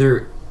is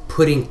they're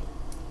putting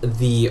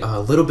the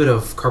little bit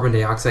of carbon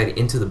dioxide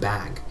into the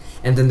bag,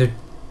 and then they're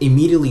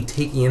immediately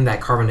taking in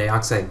that carbon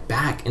dioxide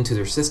back into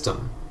their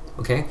system.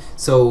 Okay,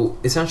 so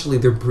essentially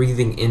they're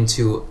breathing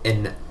into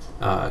an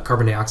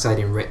carbon dioxide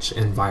enriched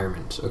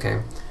environment.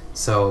 Okay,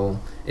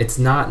 so it's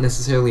not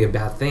necessarily a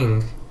bad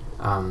thing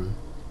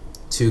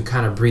to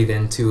kind of breathe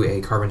into a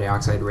carbon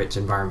dioxide rich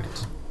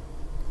environment.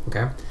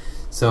 Okay,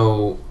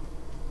 so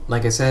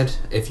like I said,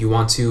 if you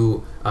want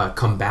to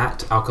combat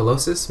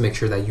alkalosis, make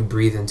sure that you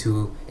breathe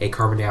into a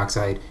carbon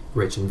dioxide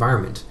rich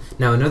environment.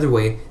 Now, another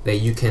way that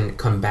you can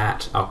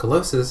combat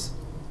alkalosis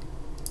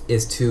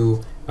is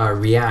to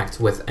react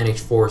with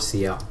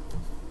NH4Cl.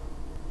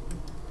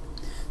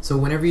 So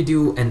whenever you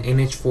do an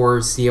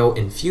NH4Cl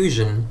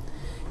infusion,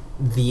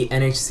 the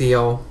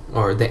NHCl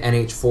or the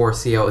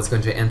NH4Cl is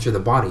going to enter the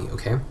body,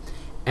 okay?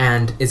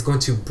 And it's going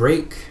to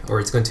break, or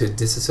it's going to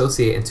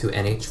dissociate into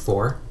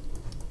NH4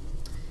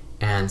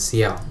 and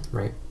Cl,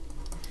 right?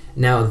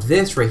 Now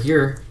this right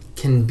here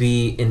can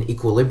be in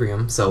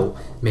equilibrium, so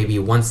maybe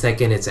 1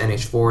 second it's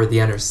NH4,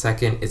 the other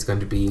second it's going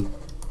to be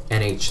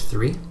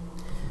NH3,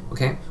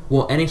 okay?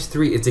 Well,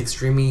 NH3 is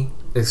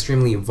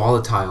extremely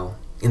volatile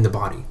in the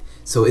body,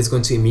 so it's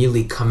going to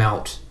immediately come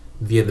out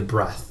via the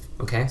breath,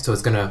 okay? So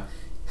it's gonna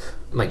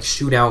like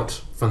shoot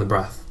out from the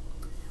breath,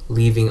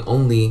 leaving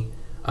only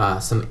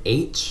some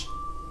H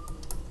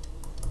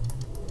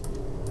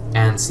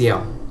and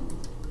Cl.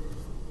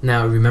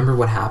 Now remember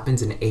what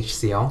happens in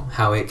HCl,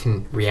 how it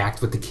can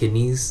react with the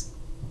kidneys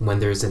when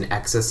there's an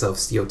excess of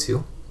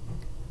CO2.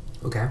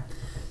 Okay,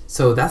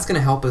 so that's going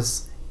to help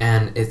us,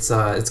 and it's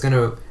going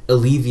to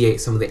alleviate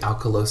some of the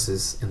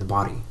alkalosis in the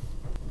body.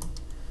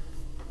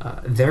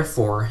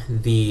 Therefore,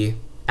 the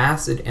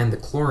acid and the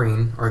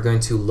chlorine are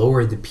going to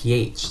lower the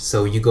pH,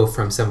 so you go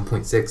from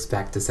 7.6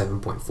 back to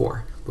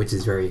 7.4, which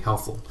is very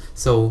helpful.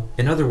 So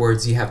in other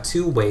words, you have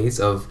two ways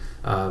of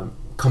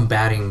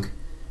combating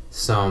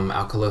some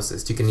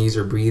alkalosis. You can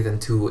either breathe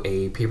into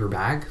a paper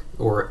bag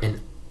or an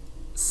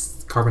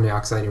carbon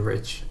dioxide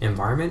enriched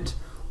environment,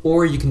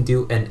 or you can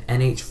do an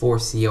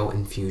NH4Cl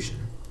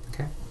infusion.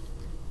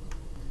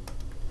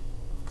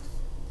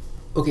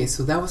 Okay,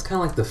 so that was kind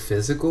of like the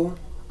physical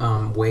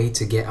way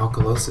to get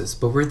alkalosis,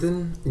 but we're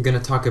then going to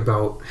talk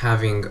about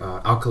having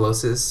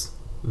alkalosis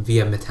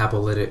via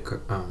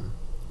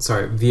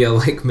via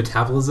like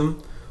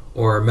metabolism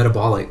or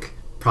metabolic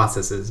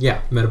processes.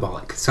 Yeah,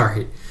 metabolic,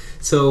 sorry.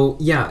 So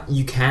yeah,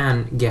 you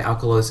can get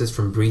alkalosis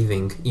from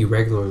breathing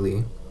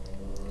irregularly,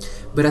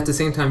 but at the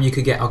same time you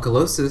could get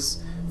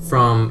alkalosis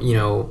from,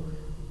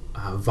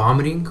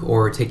 vomiting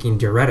or taking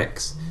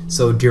diuretics.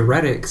 So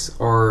diuretics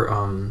are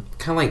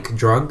kind of like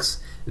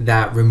drugs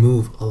that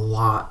remove a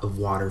lot of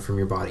water from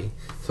your body.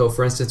 So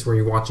for instance, when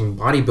you're watching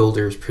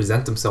bodybuilders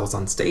present themselves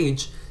on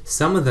stage,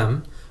 some of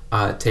them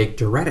take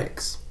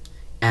diuretics,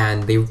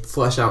 and they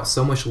flush out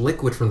so much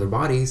liquid from their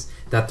bodies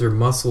that their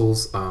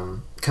muscles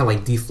kind of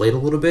like deflate a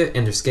little bit,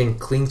 and their skin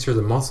clings to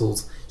their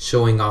muscles,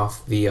 showing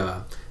off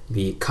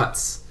the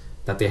cuts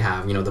that they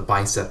have, the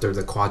bicep or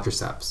the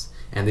quadriceps,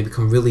 and they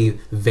become really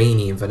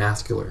veiny and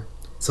vascular.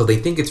 So they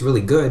think it's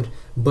really good,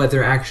 but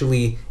they're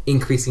actually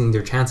increasing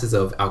their chances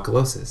of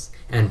alkalosis.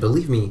 And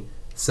believe me,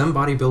 Some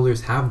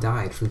bodybuilders have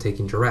died from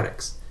taking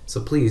diuretics,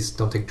 so please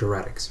don't take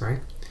diuretics,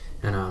 right?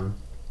 And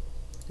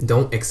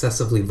don't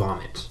excessively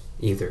vomit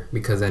either,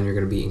 because then you're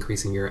going to be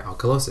increasing your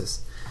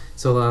alkalosis.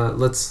 So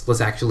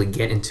let's actually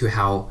get into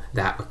how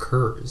that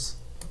occurs.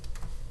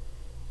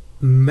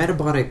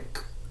 Metabolic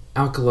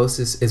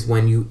alkalosis is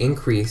when you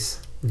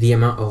increase the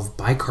amount of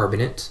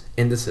bicarbonate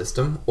in the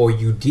system, or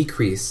you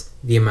decrease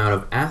the amount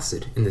of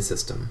acid in the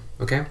system,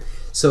 okay?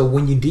 So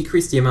when you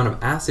decrease the amount of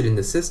acid in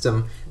the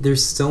system,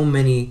 there's so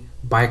many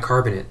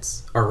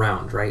bicarbonates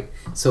around, right?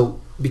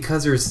 So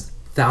because there's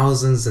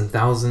thousands and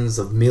thousands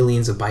of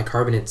millions of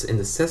bicarbonates in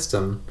the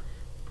system,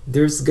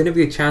 there's going to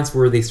be a chance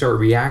where they start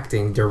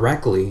reacting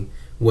directly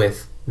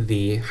with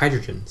the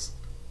hydrogens.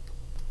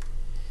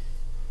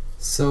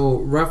 So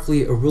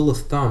roughly a rule of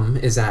thumb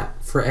is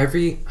that for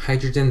every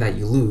hydrogen that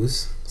you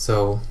lose,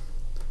 so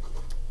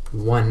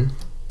 1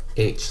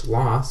 H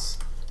loss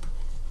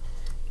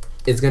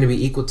is going to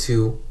be equal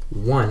to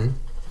 1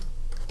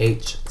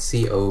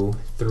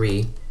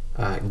 HCO3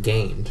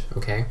 gained,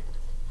 okay?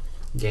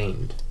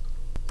 Gained.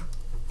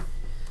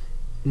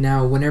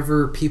 Now,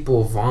 whenever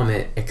people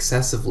vomit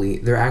excessively,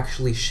 they're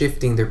actually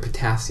shifting their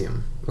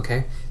potassium,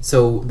 okay?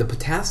 So the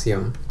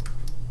potassium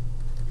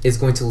is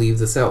going to leave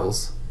the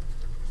cells.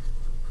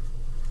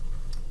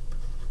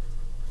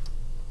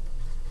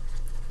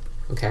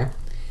 Okay?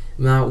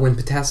 Now, when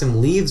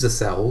potassium leaves the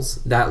cells,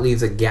 that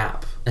leaves a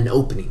gap, an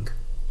opening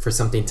for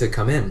something to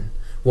come in.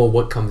 Well,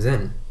 what comes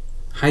in?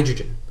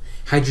 Hydrogen.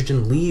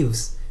 Hydrogen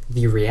leaves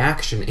the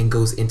reaction and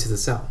goes into the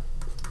cell.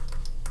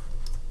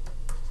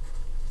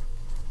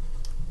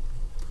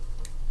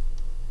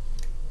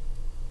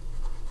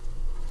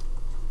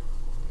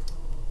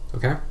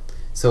 Okay?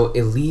 So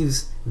it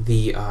leaves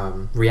the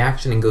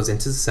reaction and goes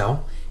into the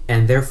cell,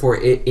 and therefore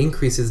it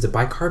increases the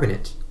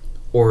bicarbonate,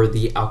 or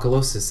the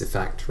alkalosis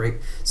effect, right?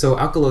 So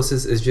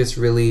alkalosis is just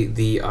really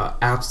the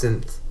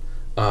absence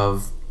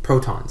of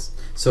protons.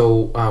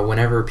 So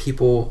whenever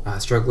people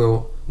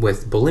struggle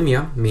with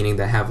bulimia, meaning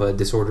they have a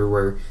disorder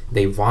where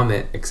they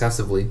vomit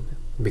excessively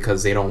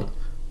because they don't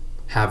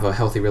have a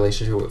healthy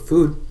relationship with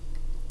food,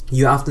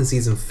 you often see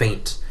them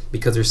faint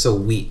because they're so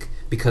weak,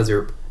 because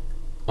their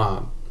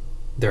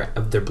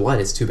blood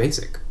is too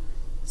basic.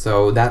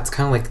 So that's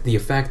kind of like the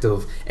effect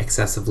of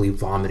excessively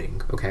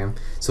vomiting, okay?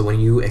 So when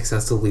you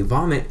excessively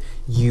vomit,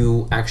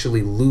 you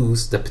actually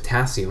lose the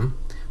potassium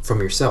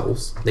from your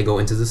cells. They go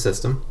into the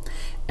system,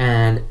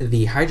 and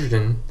the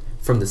hydrogen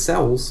from the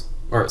cells,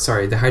 or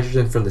sorry, the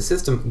hydrogen from the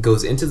system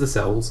goes into the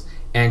cells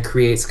and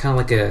creates kind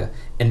of like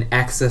an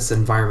excess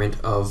environment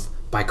of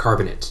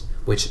bicarbonate,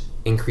 which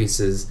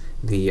increases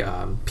the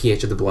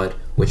pH of the blood,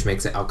 which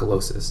makes it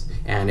alkalosis.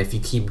 And if you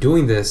keep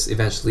doing this,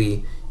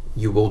 eventually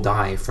you will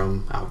die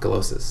from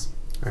alkalosis.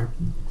 Right?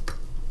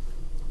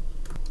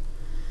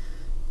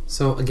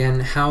 So again,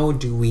 how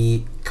do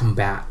we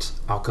combat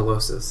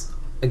alkalosis?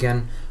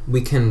 Again, we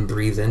can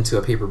breathe into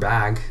a paper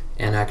bag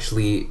and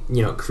actually,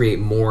 create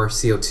more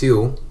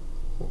CO2,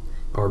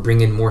 or bring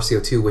in more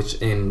CO2, which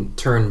in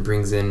turn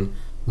brings in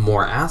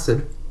more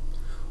acid,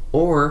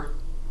 or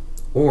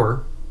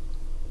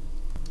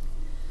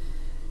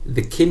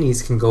the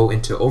kidneys can go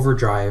into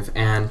overdrive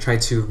and try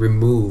to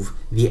remove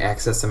the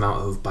excess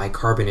amount of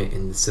bicarbonate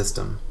in the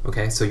system.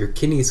 Okay, so your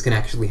kidneys can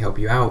actually help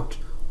you out,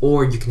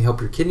 or you can help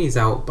your kidneys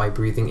out by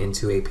breathing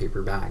into a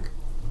paper bag.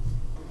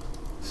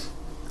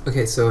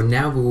 Okay, so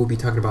now we will be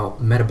talking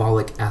about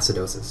metabolic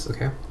acidosis,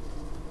 okay?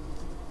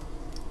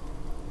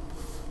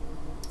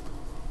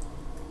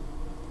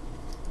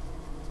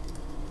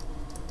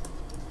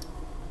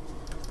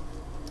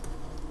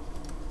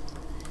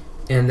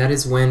 And that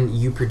is when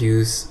you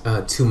produce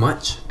too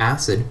much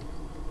acid,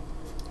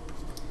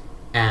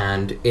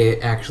 and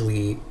it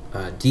actually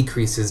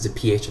decreases the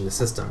pH in the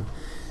system.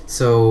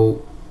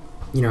 So,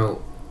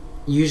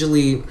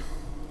 usually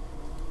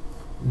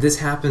this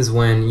happens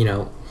when,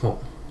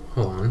 hold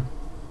on,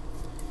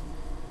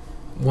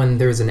 when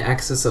there's an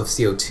excess of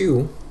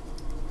CO2,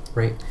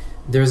 right,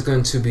 there's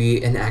going to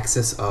be an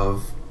excess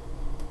of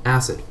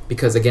acid.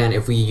 Because again,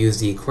 if we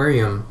use the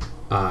aquarium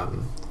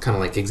kind of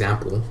like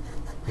example,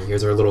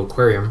 here's our little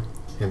aquarium,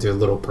 and there's a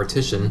little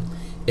partition.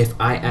 If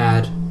I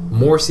add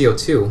more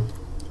CO2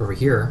 over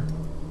here,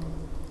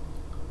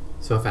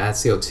 so if I add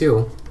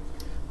CO2,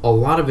 a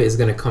lot of it is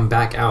going to come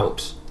back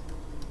out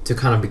to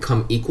kind of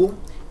become equal,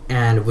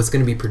 and what's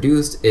going to be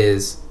produced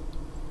is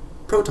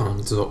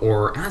protons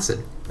or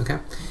acid, okay?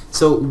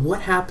 So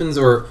what happens,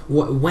 or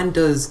when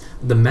does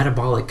the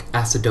metabolic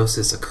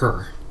acidosis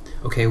occur?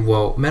 Okay,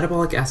 well,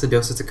 metabolic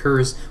acidosis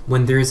occurs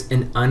when there's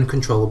an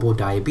uncontrollable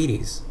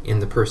diabetes in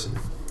the person.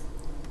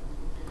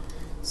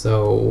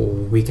 So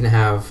we can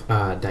have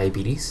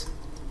diabetes.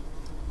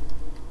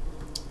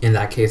 In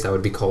that case, that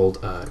would be called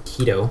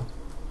keto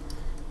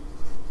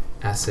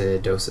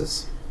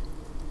acidosis.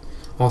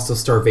 Also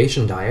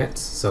starvation diets,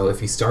 so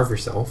if you starve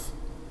yourself,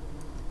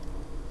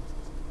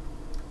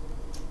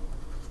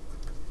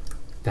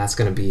 that's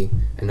going to be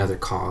another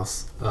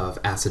cause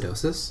of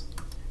acidosis.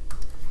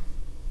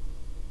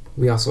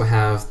 We also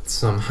have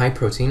some high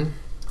protein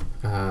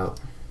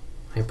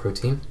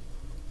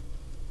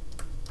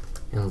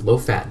and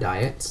low-fat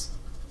diets.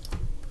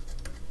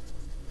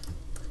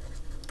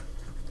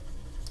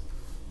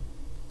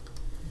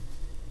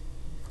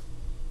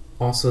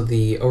 Also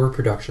the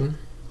overproduction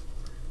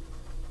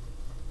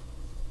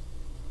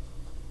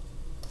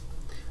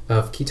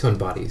of ketone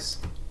bodies.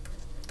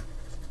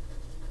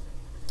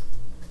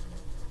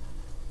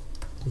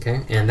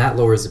 Okay, and that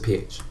lowers the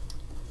pH.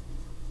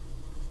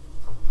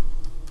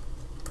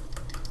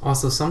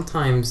 Also,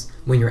 sometimes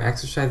when you're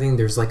exercising,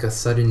 there's like a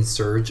sudden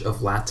surge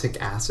of lactic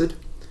acid,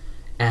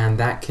 and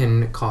that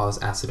can cause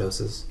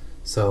acidosis.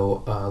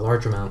 So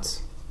large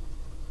amounts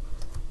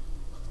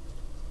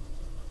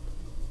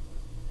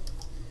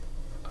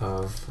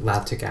of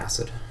lactic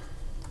acid.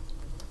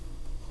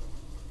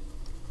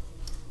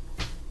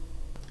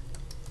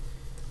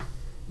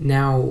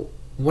 Now,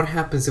 what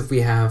happens if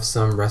we have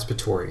some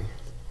respiratory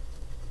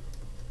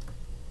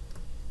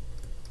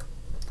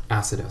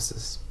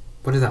acidosis?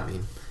 What does that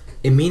mean?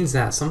 It means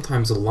that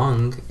sometimes the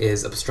lung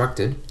is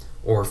obstructed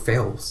or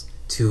fails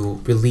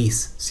to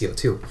release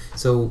CO2.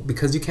 So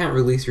because you can't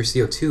release your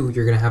CO2,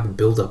 you're going to have a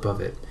buildup of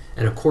it.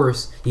 And of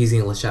course,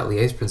 using Le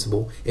Chatelier's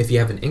principle, if you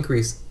have an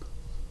increase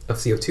of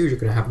CO2, you're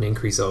going to have an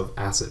increase of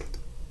acid.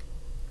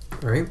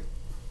 All right?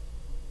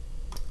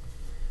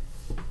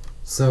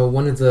 So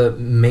one of the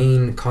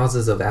main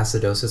causes of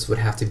acidosis would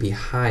have to be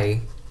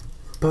hypo,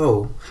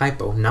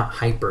 not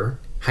hyper.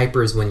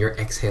 Hyper is when you're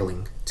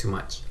exhaling too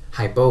much.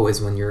 Hypo is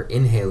when you're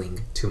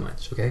inhaling too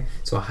much, okay?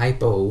 So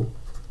hypoventilation.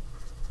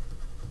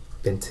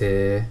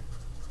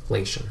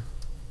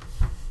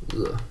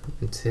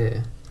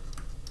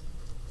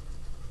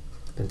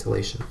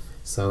 Ventilation.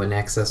 So in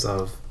excess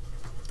of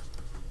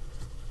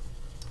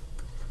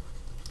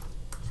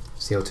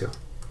CO2,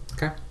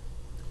 okay?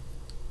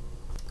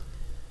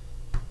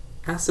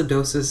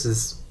 Acidosis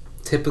is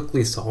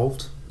typically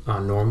solved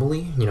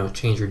normally. You know,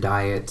 change your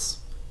diets,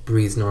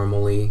 breathe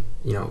normally,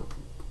 you know,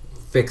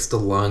 fix the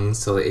lungs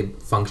so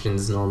it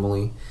functions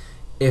normally.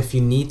 If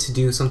you need to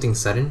do something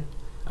sudden,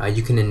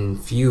 you can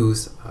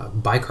infuse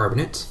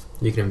bicarbonate.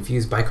 You can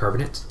infuse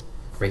bicarbonate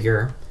right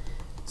here.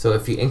 So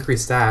if you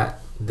increase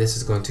that, this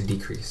is going to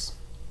decrease,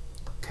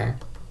 okay?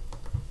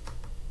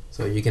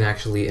 So you can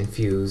actually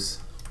infuse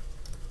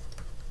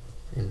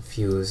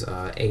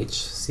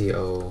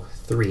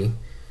HCO3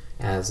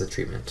 as a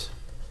treatment.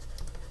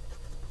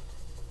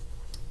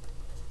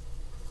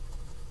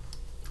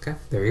 Okay,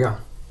 there you go.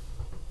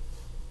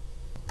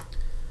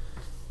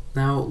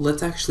 Now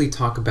let's actually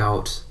talk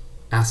about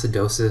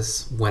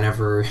acidosis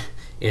whenever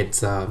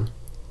it's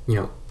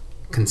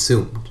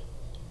consumed.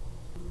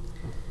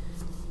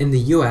 In the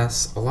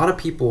US, a lot of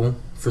people,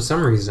 for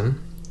some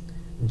reason,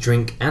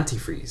 drink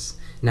antifreeze.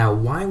 Now,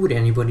 why would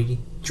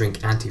anybody drink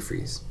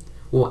antifreeze?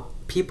 Well,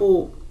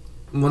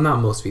 not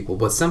most people,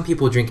 but some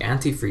people drink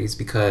antifreeze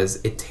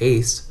because it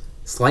tastes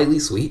slightly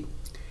sweet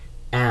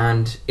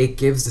and it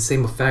gives the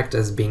same effect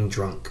as being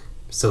drunk.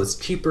 So it's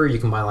cheaper, you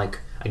can buy like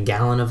a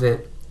gallon of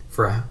it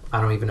for, I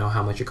don't even know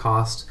how much it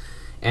costs,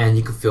 and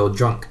you can feel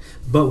drunk.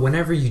 But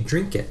whenever you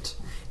drink it,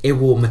 it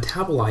will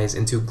metabolize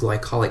into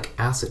glycolic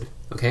acid,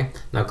 okay?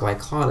 Now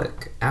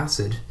glycolic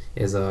acid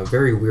is a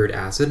very weird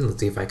acid. Let's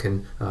see if I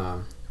can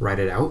write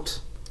it out.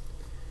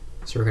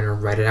 So we're gonna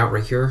write it out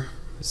right here.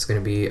 It's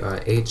gonna be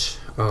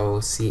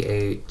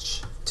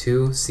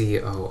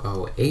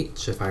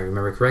HOCH2COOH, if I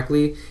remember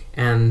correctly.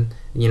 And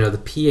you know, the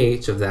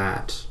pH of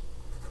that,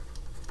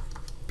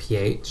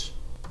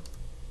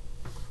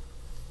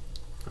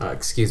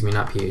 excuse me,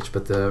 not pH,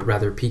 but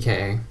rather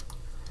pKa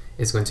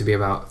is going to be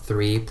about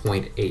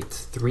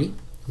 3.83.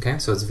 Okay,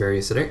 so it's very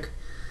acidic.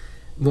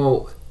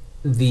 Well,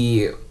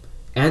 the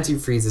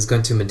antifreeze is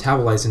going to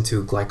metabolize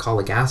into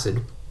glycolic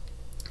acid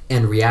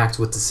and react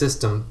with the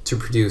system to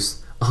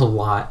produce a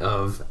lot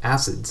of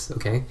acids,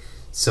 okay?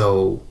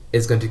 So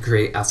it's going to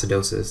create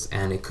acidosis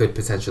and it could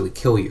potentially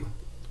kill you,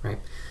 right?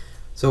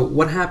 So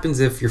what happens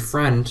if your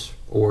friend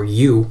or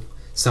you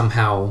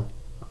somehow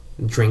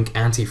drink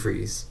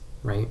antifreeze,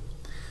 right?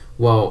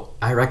 Well,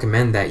 I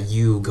recommend that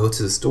you go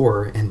to the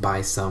store and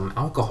buy some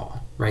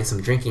alcohol, right?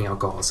 Some drinking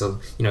alcohol. So,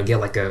 you know, get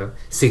like a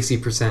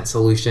 60%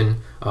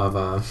 solution of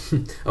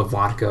of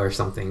vodka or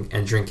something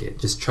and drink it.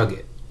 Just chug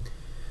it.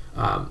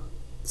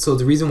 So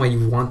the reason why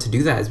you want to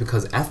do that is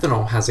because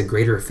ethanol has a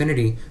greater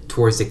affinity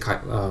towards the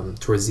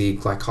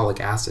glycolic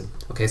acid.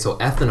 Okay, so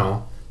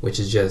ethanol, which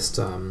is just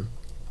one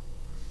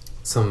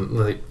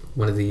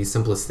of the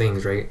simplest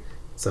things, right?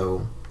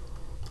 So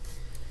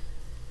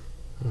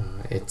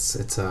it's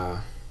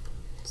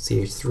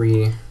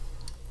CH3.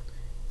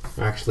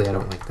 Actually, I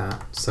don't like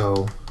that.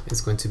 So it's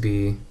going to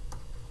be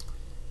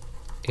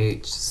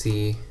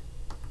HC,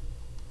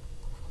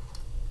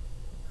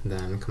 and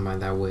then combine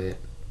that with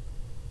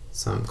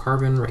some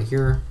carbon right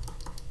here,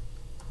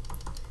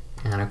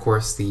 and of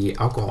course the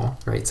alcohol,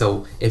 right?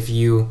 So if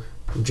you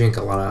drink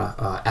a lot of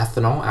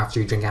ethanol after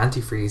you drink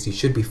antifreeze, you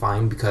should be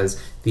fine because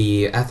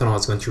the ethanol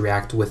is going to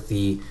react with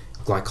the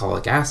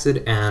glycolic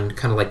acid and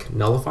kind of like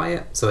nullify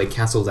it, so it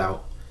cancels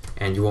out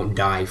and you won't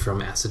die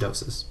from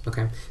acidosis,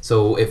 okay?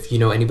 So if you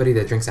know anybody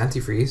that drinks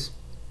antifreeze,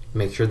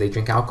 make sure they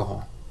drink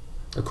alcohol,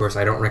 Of course,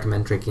 I don't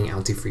recommend drinking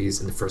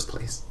antifreeze in the first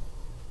place.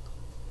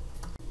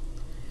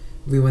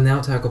 We will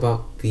now talk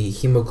about the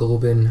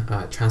hemoglobin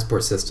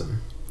transport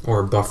system,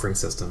 or buffering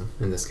system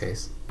in this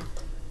case.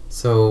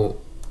 So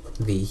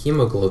the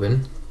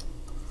hemoglobin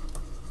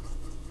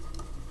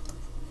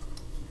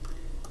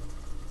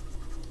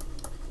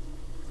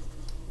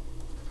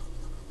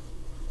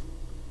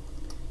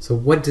So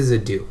what does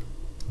it do?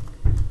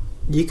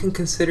 You can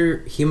consider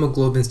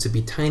hemoglobins to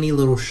be tiny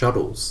little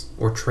shuttles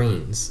or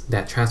trains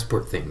that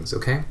transport things,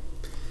 okay?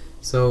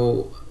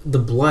 So the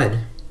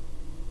blood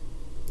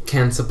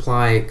can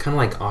supply kind of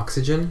like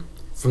oxygen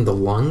from the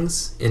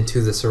lungs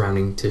into the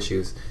surrounding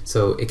tissues.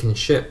 So it can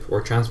ship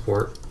or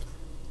transport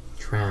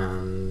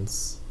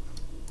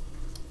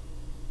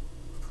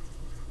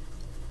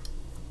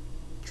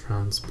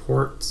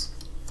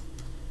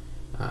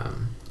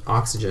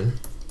oxygen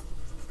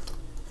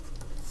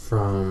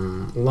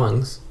from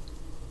lungs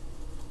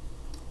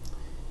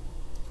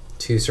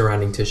to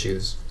surrounding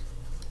tissues.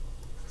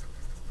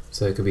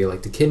 So it could be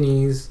like the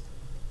kidneys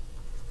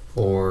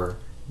or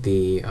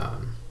the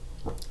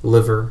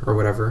liver or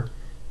whatever,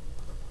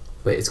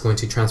 but it's going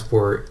to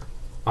transport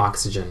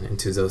oxygen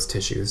into those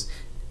tissues.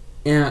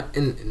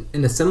 And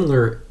in a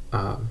similar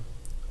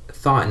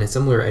thought, in a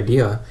similar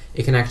idea,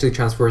 it can actually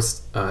transport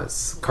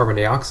carbon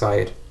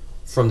dioxide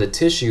from the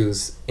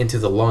tissues into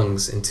the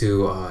lungs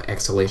into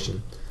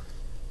exhalation.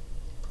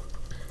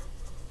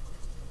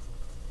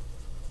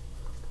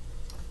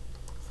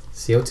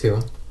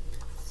 CO2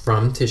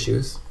 from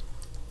tissues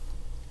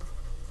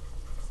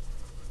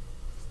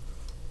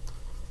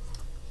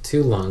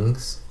to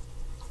lungs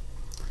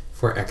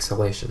for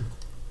exhalation.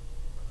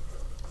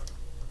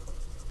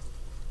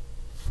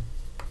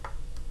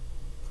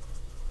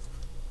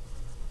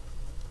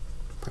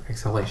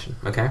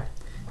 Okay?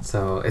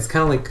 So it's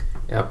kind of like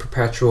a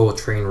perpetual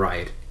train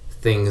ride.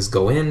 Things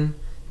go in,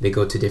 they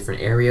go to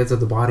different areas of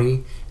the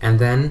body, and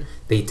then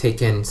they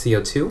take in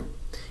CO2,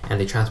 and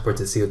they transport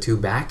the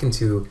CO2 back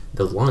into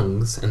the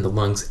lungs, and the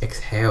lungs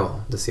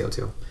exhale the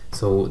CO2.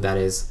 So that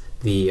is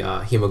the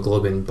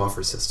hemoglobin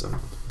buffer system,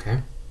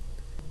 okay?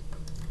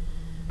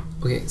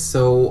 Okay,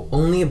 so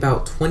only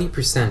about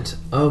 20%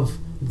 of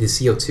the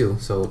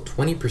CO2, so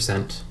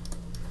 20%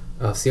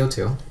 of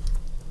CO2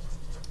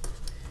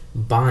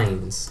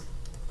 binds,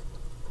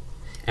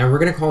 and we're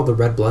going to call the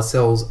red blood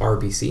cells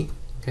RBC,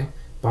 okay?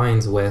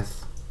 Binds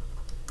with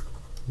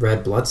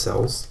red blood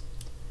cells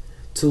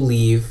to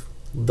leave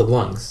the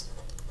lungs.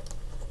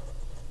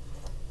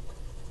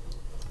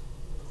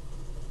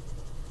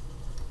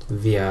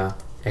 Via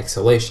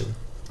exhalation.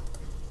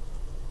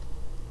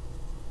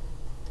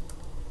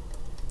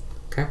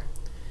 Okay?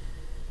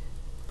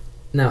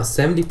 Now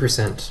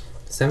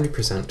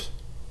 70%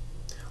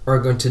 are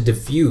going to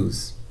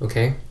diffuse,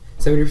 okay?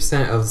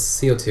 70% of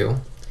CO2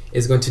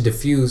 is going to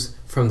diffuse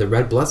from the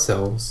red blood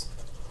cells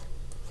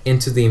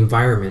into the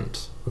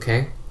environment,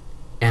 okay?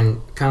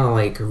 And kind of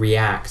like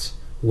react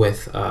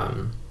with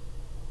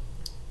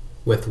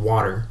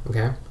water,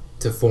 okay,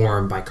 to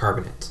form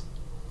bicarbonate.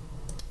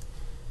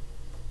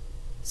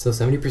 So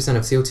 70%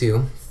 of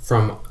CO2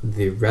 from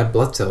the red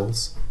blood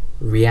cells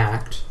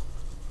react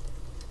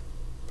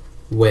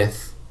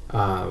with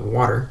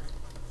water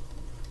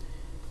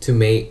to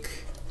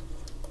make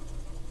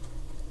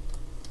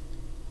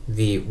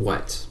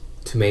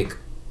to make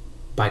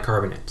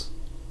bicarbonate,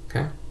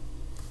 okay?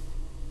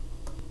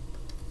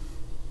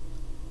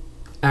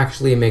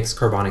 Actually, it makes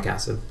carbonic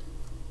acid,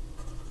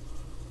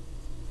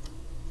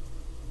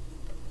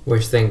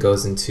 which then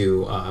goes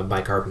into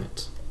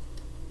bicarbonate.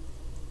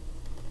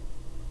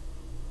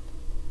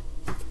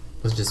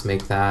 Let's just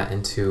make that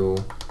into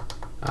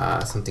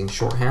something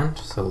shorthand.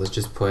 So let's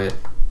just put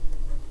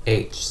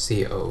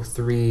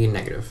HCO3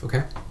 negative,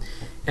 okay?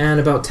 And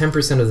about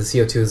 10% of the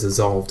CO2 is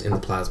dissolved in the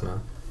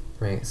plasma,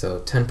 right? So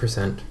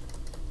 10%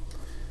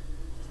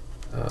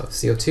 of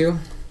CO2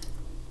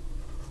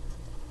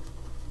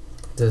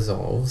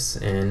 dissolves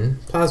in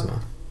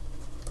plasma.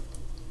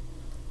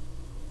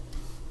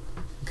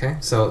 Okay,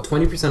 so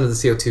 20% of the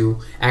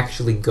CO2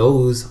 actually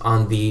goes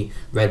on the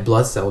red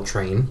blood cell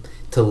train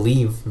to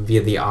leave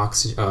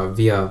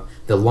via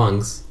the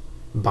lungs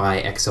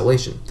by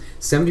exhalation.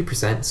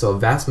 70%, so a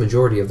vast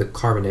majority of the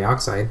carbon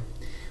dioxide,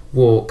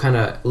 will kind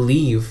of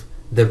leave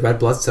the red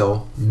blood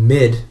cell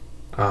mid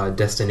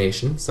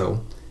destination.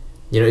 So,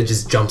 you know, it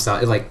just jumps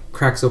out. It like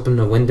cracks open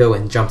a window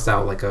and jumps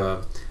out like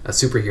a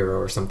superhero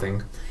or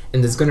something.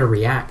 And it's going to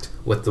react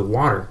with the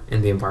water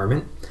in the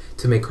environment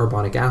to make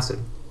carbonic acid.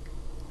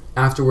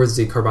 Afterwards,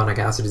 the carbonic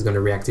acid is going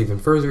to react even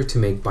further to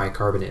make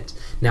bicarbonate.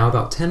 Now,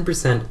 about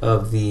 10%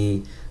 of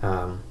the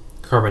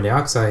carbon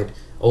dioxide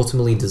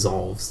ultimately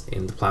dissolves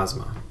in the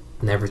plasma,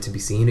 never to be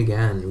seen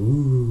again.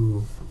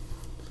 Ooh.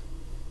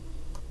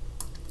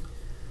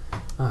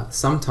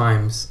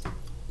 Sometimes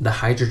the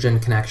hydrogen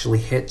can actually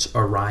hitch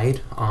a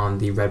ride on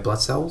the red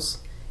blood cells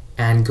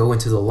and go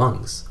into the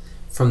lungs.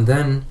 From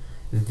then,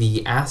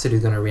 the acid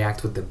is going to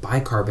react with the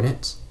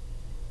bicarbonate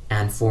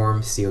and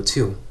form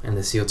CO2, and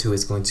the CO2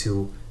 is going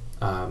to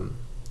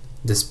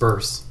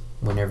disperse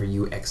whenever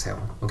you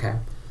exhale, okay?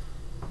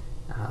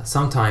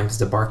 sometimes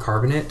the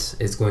bicarbonate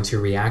is going to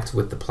react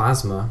with the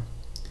plasma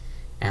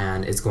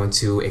and it's going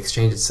to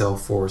exchange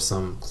itself for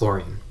some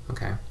chlorine.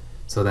 Okay,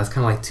 so that's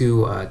kind of like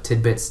two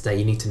tidbits that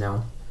you need to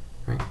know,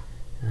 right?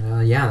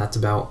 Yeah, that's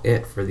about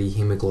it for the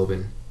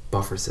hemoglobin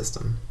buffer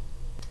system.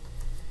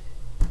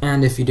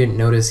 And if you didn't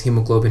notice,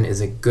 hemoglobin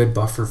is a good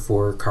buffer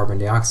for carbon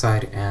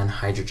dioxide and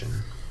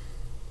hydrogen.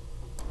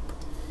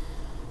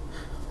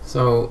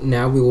 So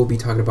now we will be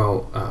talking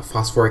about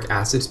phosphoric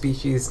acid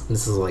species.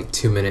 This is like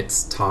 2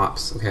 minutes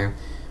tops, okay?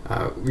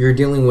 You're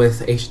dealing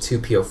with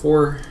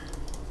H2PO4,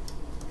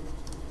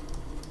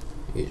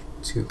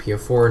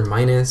 H2PO4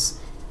 minus,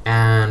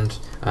 and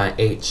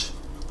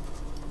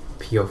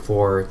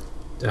HPO4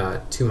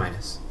 2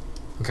 minus,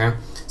 okay?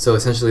 So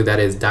essentially that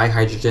is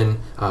dihydrogen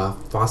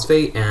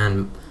phosphate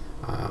and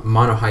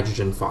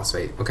monohydrogen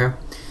phosphate, okay?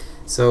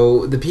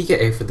 So the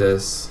pKa for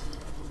this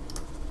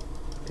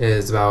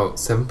is about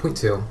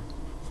 7.2,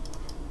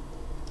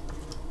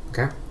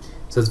 okay?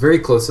 So it's very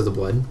close to the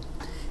blood,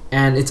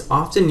 and it's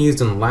often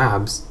used in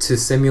labs to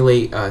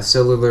simulate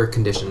cellular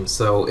conditions.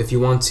 So if you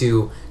want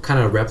to kind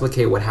of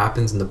replicate what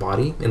happens in the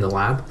body in the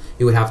lab,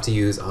 you would have to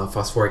use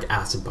phosphoric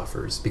acid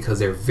buffers because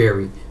they're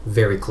very,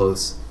 very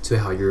close to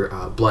how your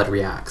blood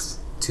reacts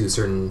to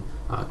certain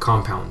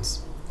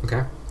compounds,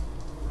 okay?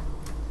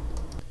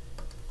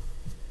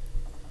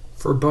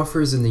 For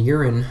buffers in the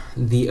urine,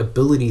 the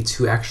ability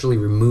to actually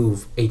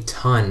remove a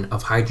ton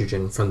of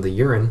hydrogen from the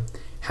urine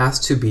has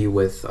to be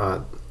with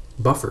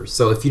buffers.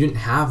 So if you didn't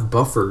have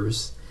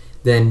buffers,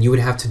 then you would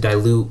have to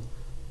dilute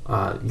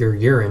your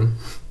urine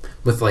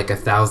with like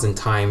 1,000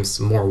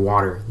 times more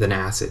water than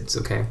acids,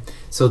 okay?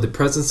 So the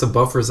presence of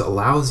buffers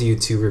allows you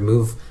to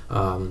remove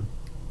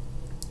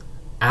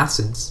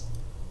acids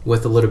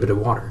with a little bit of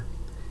water.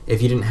 If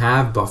you didn't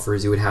have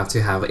buffers, you would have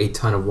to have a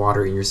ton of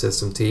water in your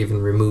system to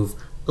even remove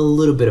a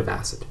little bit of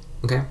acid,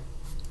 okay?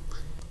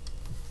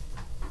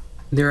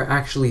 There are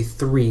actually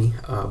 3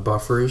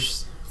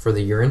 buffers for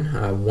the urine.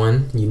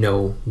 One, you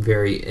know,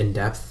 very in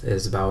depth,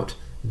 is about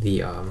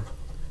the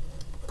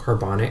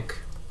carbonic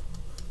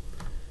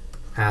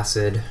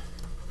acid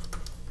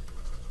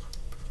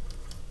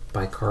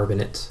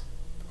bicarbonate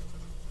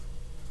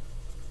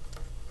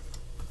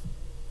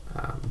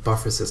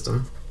buffer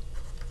system.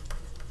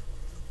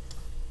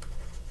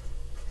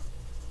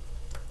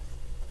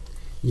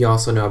 You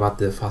also know about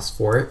the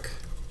phosphoric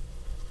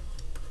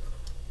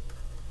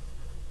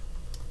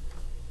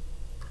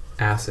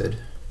acid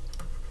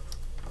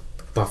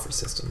buffer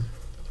system.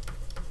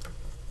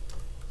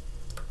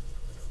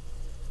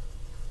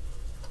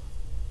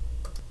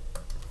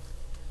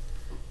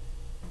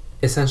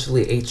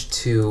 Essentially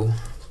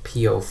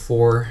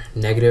H2PO4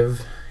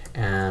 negative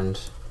and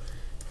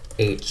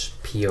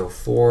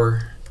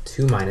HPO4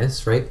 2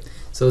 minus, right?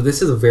 So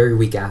this is a very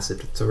weak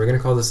acid. So we're going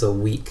to call this a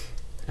weak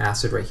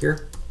acid right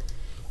here.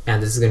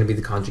 And this is going to be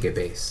the conjugate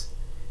base.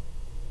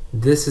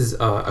 This is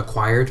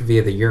acquired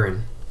via the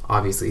urine,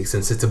 obviously,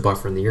 since it's a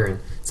buffer in the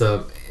urine.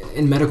 So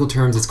in medical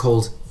terms, it's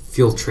called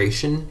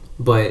filtration,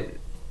 but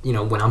you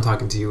know, when I'm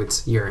talking to you,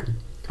 it's urine,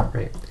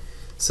 right?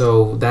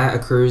 So that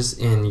occurs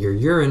in your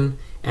urine,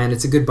 and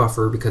it's a good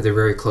buffer because they're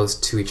very close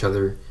to each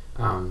other.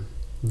 Well,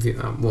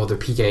 their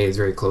pKa is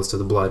very close to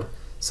the blood,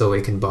 so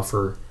it can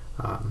buffer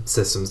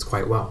systems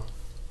quite well.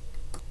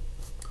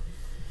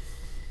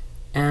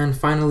 And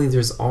finally,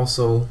 there's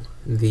also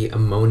the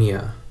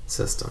ammonia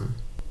system.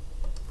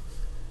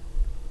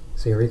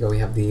 So here we go, we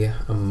have the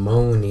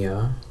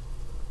ammonia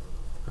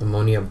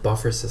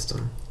buffer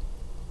system.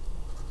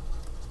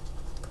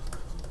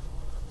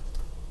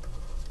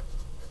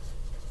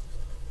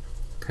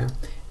 Okay,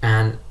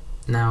 and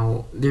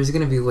now there's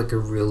going to be like a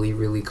really,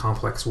 really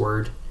complex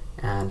word,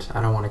 and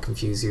I don't want to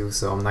confuse you,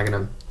 so I'm not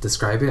going to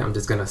describe it. I'm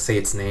just going to say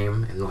its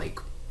name and like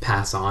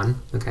pass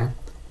on, okay?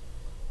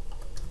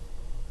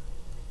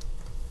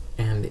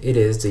 And it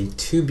is the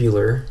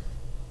tubular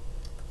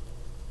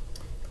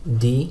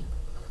deamination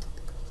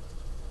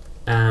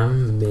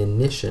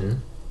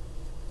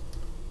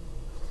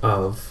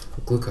of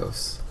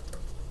glucose.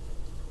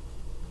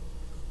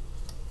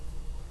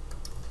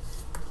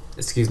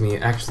 Excuse me,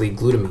 actually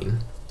glutamine.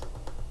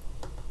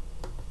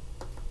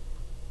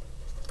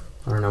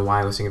 I don't know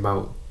why I was thinking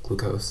about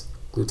glucose.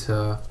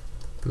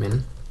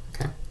 Glutamine,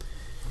 okay?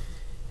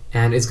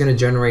 And it's going to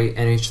generate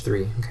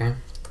NH3, okay?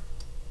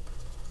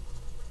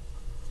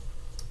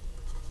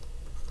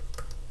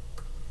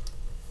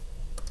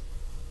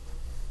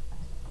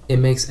 It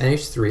makes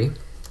NH3,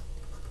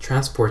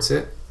 transports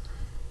it,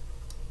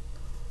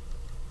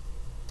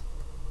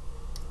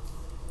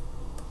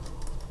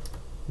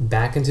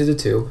 back into the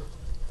tube,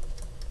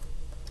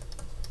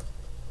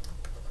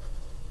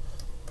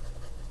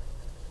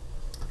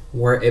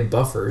 where it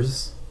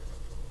buffers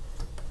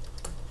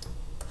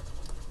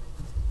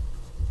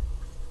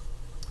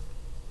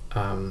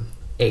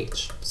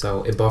H,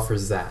 so it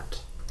buffers that.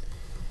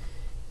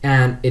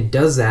 And it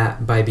does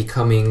that by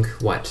becoming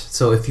what?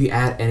 So if you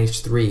add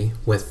NH3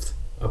 with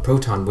a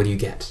proton, what do you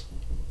get?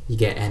 You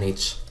get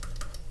NH4,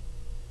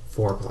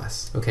 4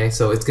 plus, okay?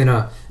 So it's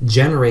gonna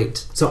generate,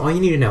 so all you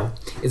need to know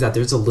is that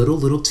there's a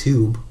little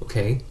tube,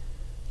 okay,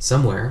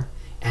 somewhere,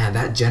 and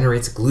that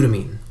generates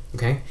glutamine,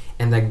 okay?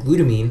 And that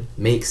glutamine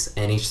makes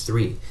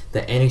NH3.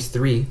 The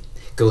NH3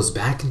 goes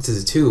back into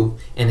the tube,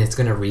 and it's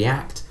gonna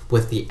react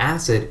with the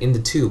acid in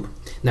the tube.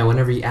 Now,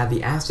 whenever you add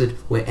the acid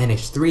with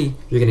NH3,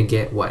 you're gonna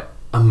get what?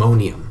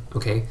 Ammonium,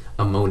 okay?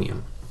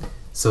 Ammonium.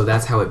 So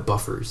that's how it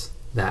buffers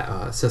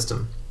that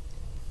system.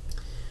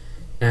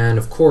 And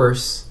of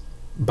course,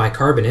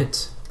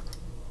 bicarbonate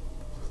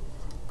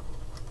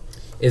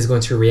is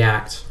going to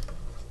react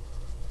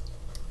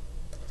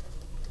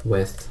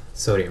with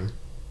sodium.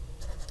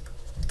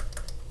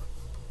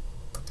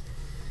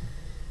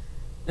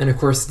 And of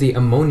course, the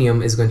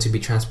ammonium is going to be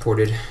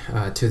transported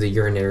to the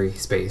urinary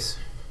space.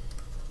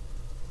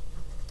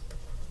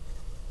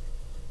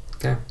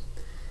 Okay.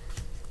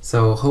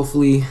 So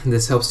hopefully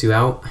this helps you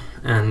out,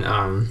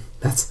 and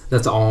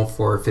that's all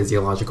for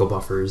physiological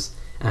buffers.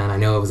 And I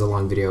know it was a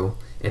long video.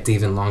 It's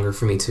even longer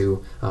for me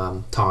to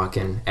talk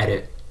and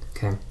edit.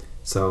 Okay,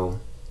 so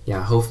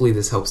yeah, hopefully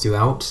this helps you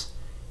out,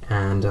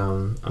 and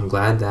I'm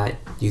glad that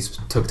you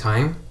took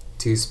time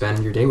to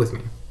spend your day with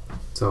me.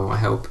 So I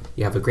hope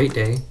you have a great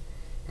day,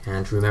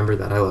 and remember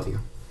that I love you.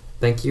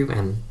 Thank you,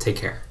 and take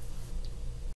care.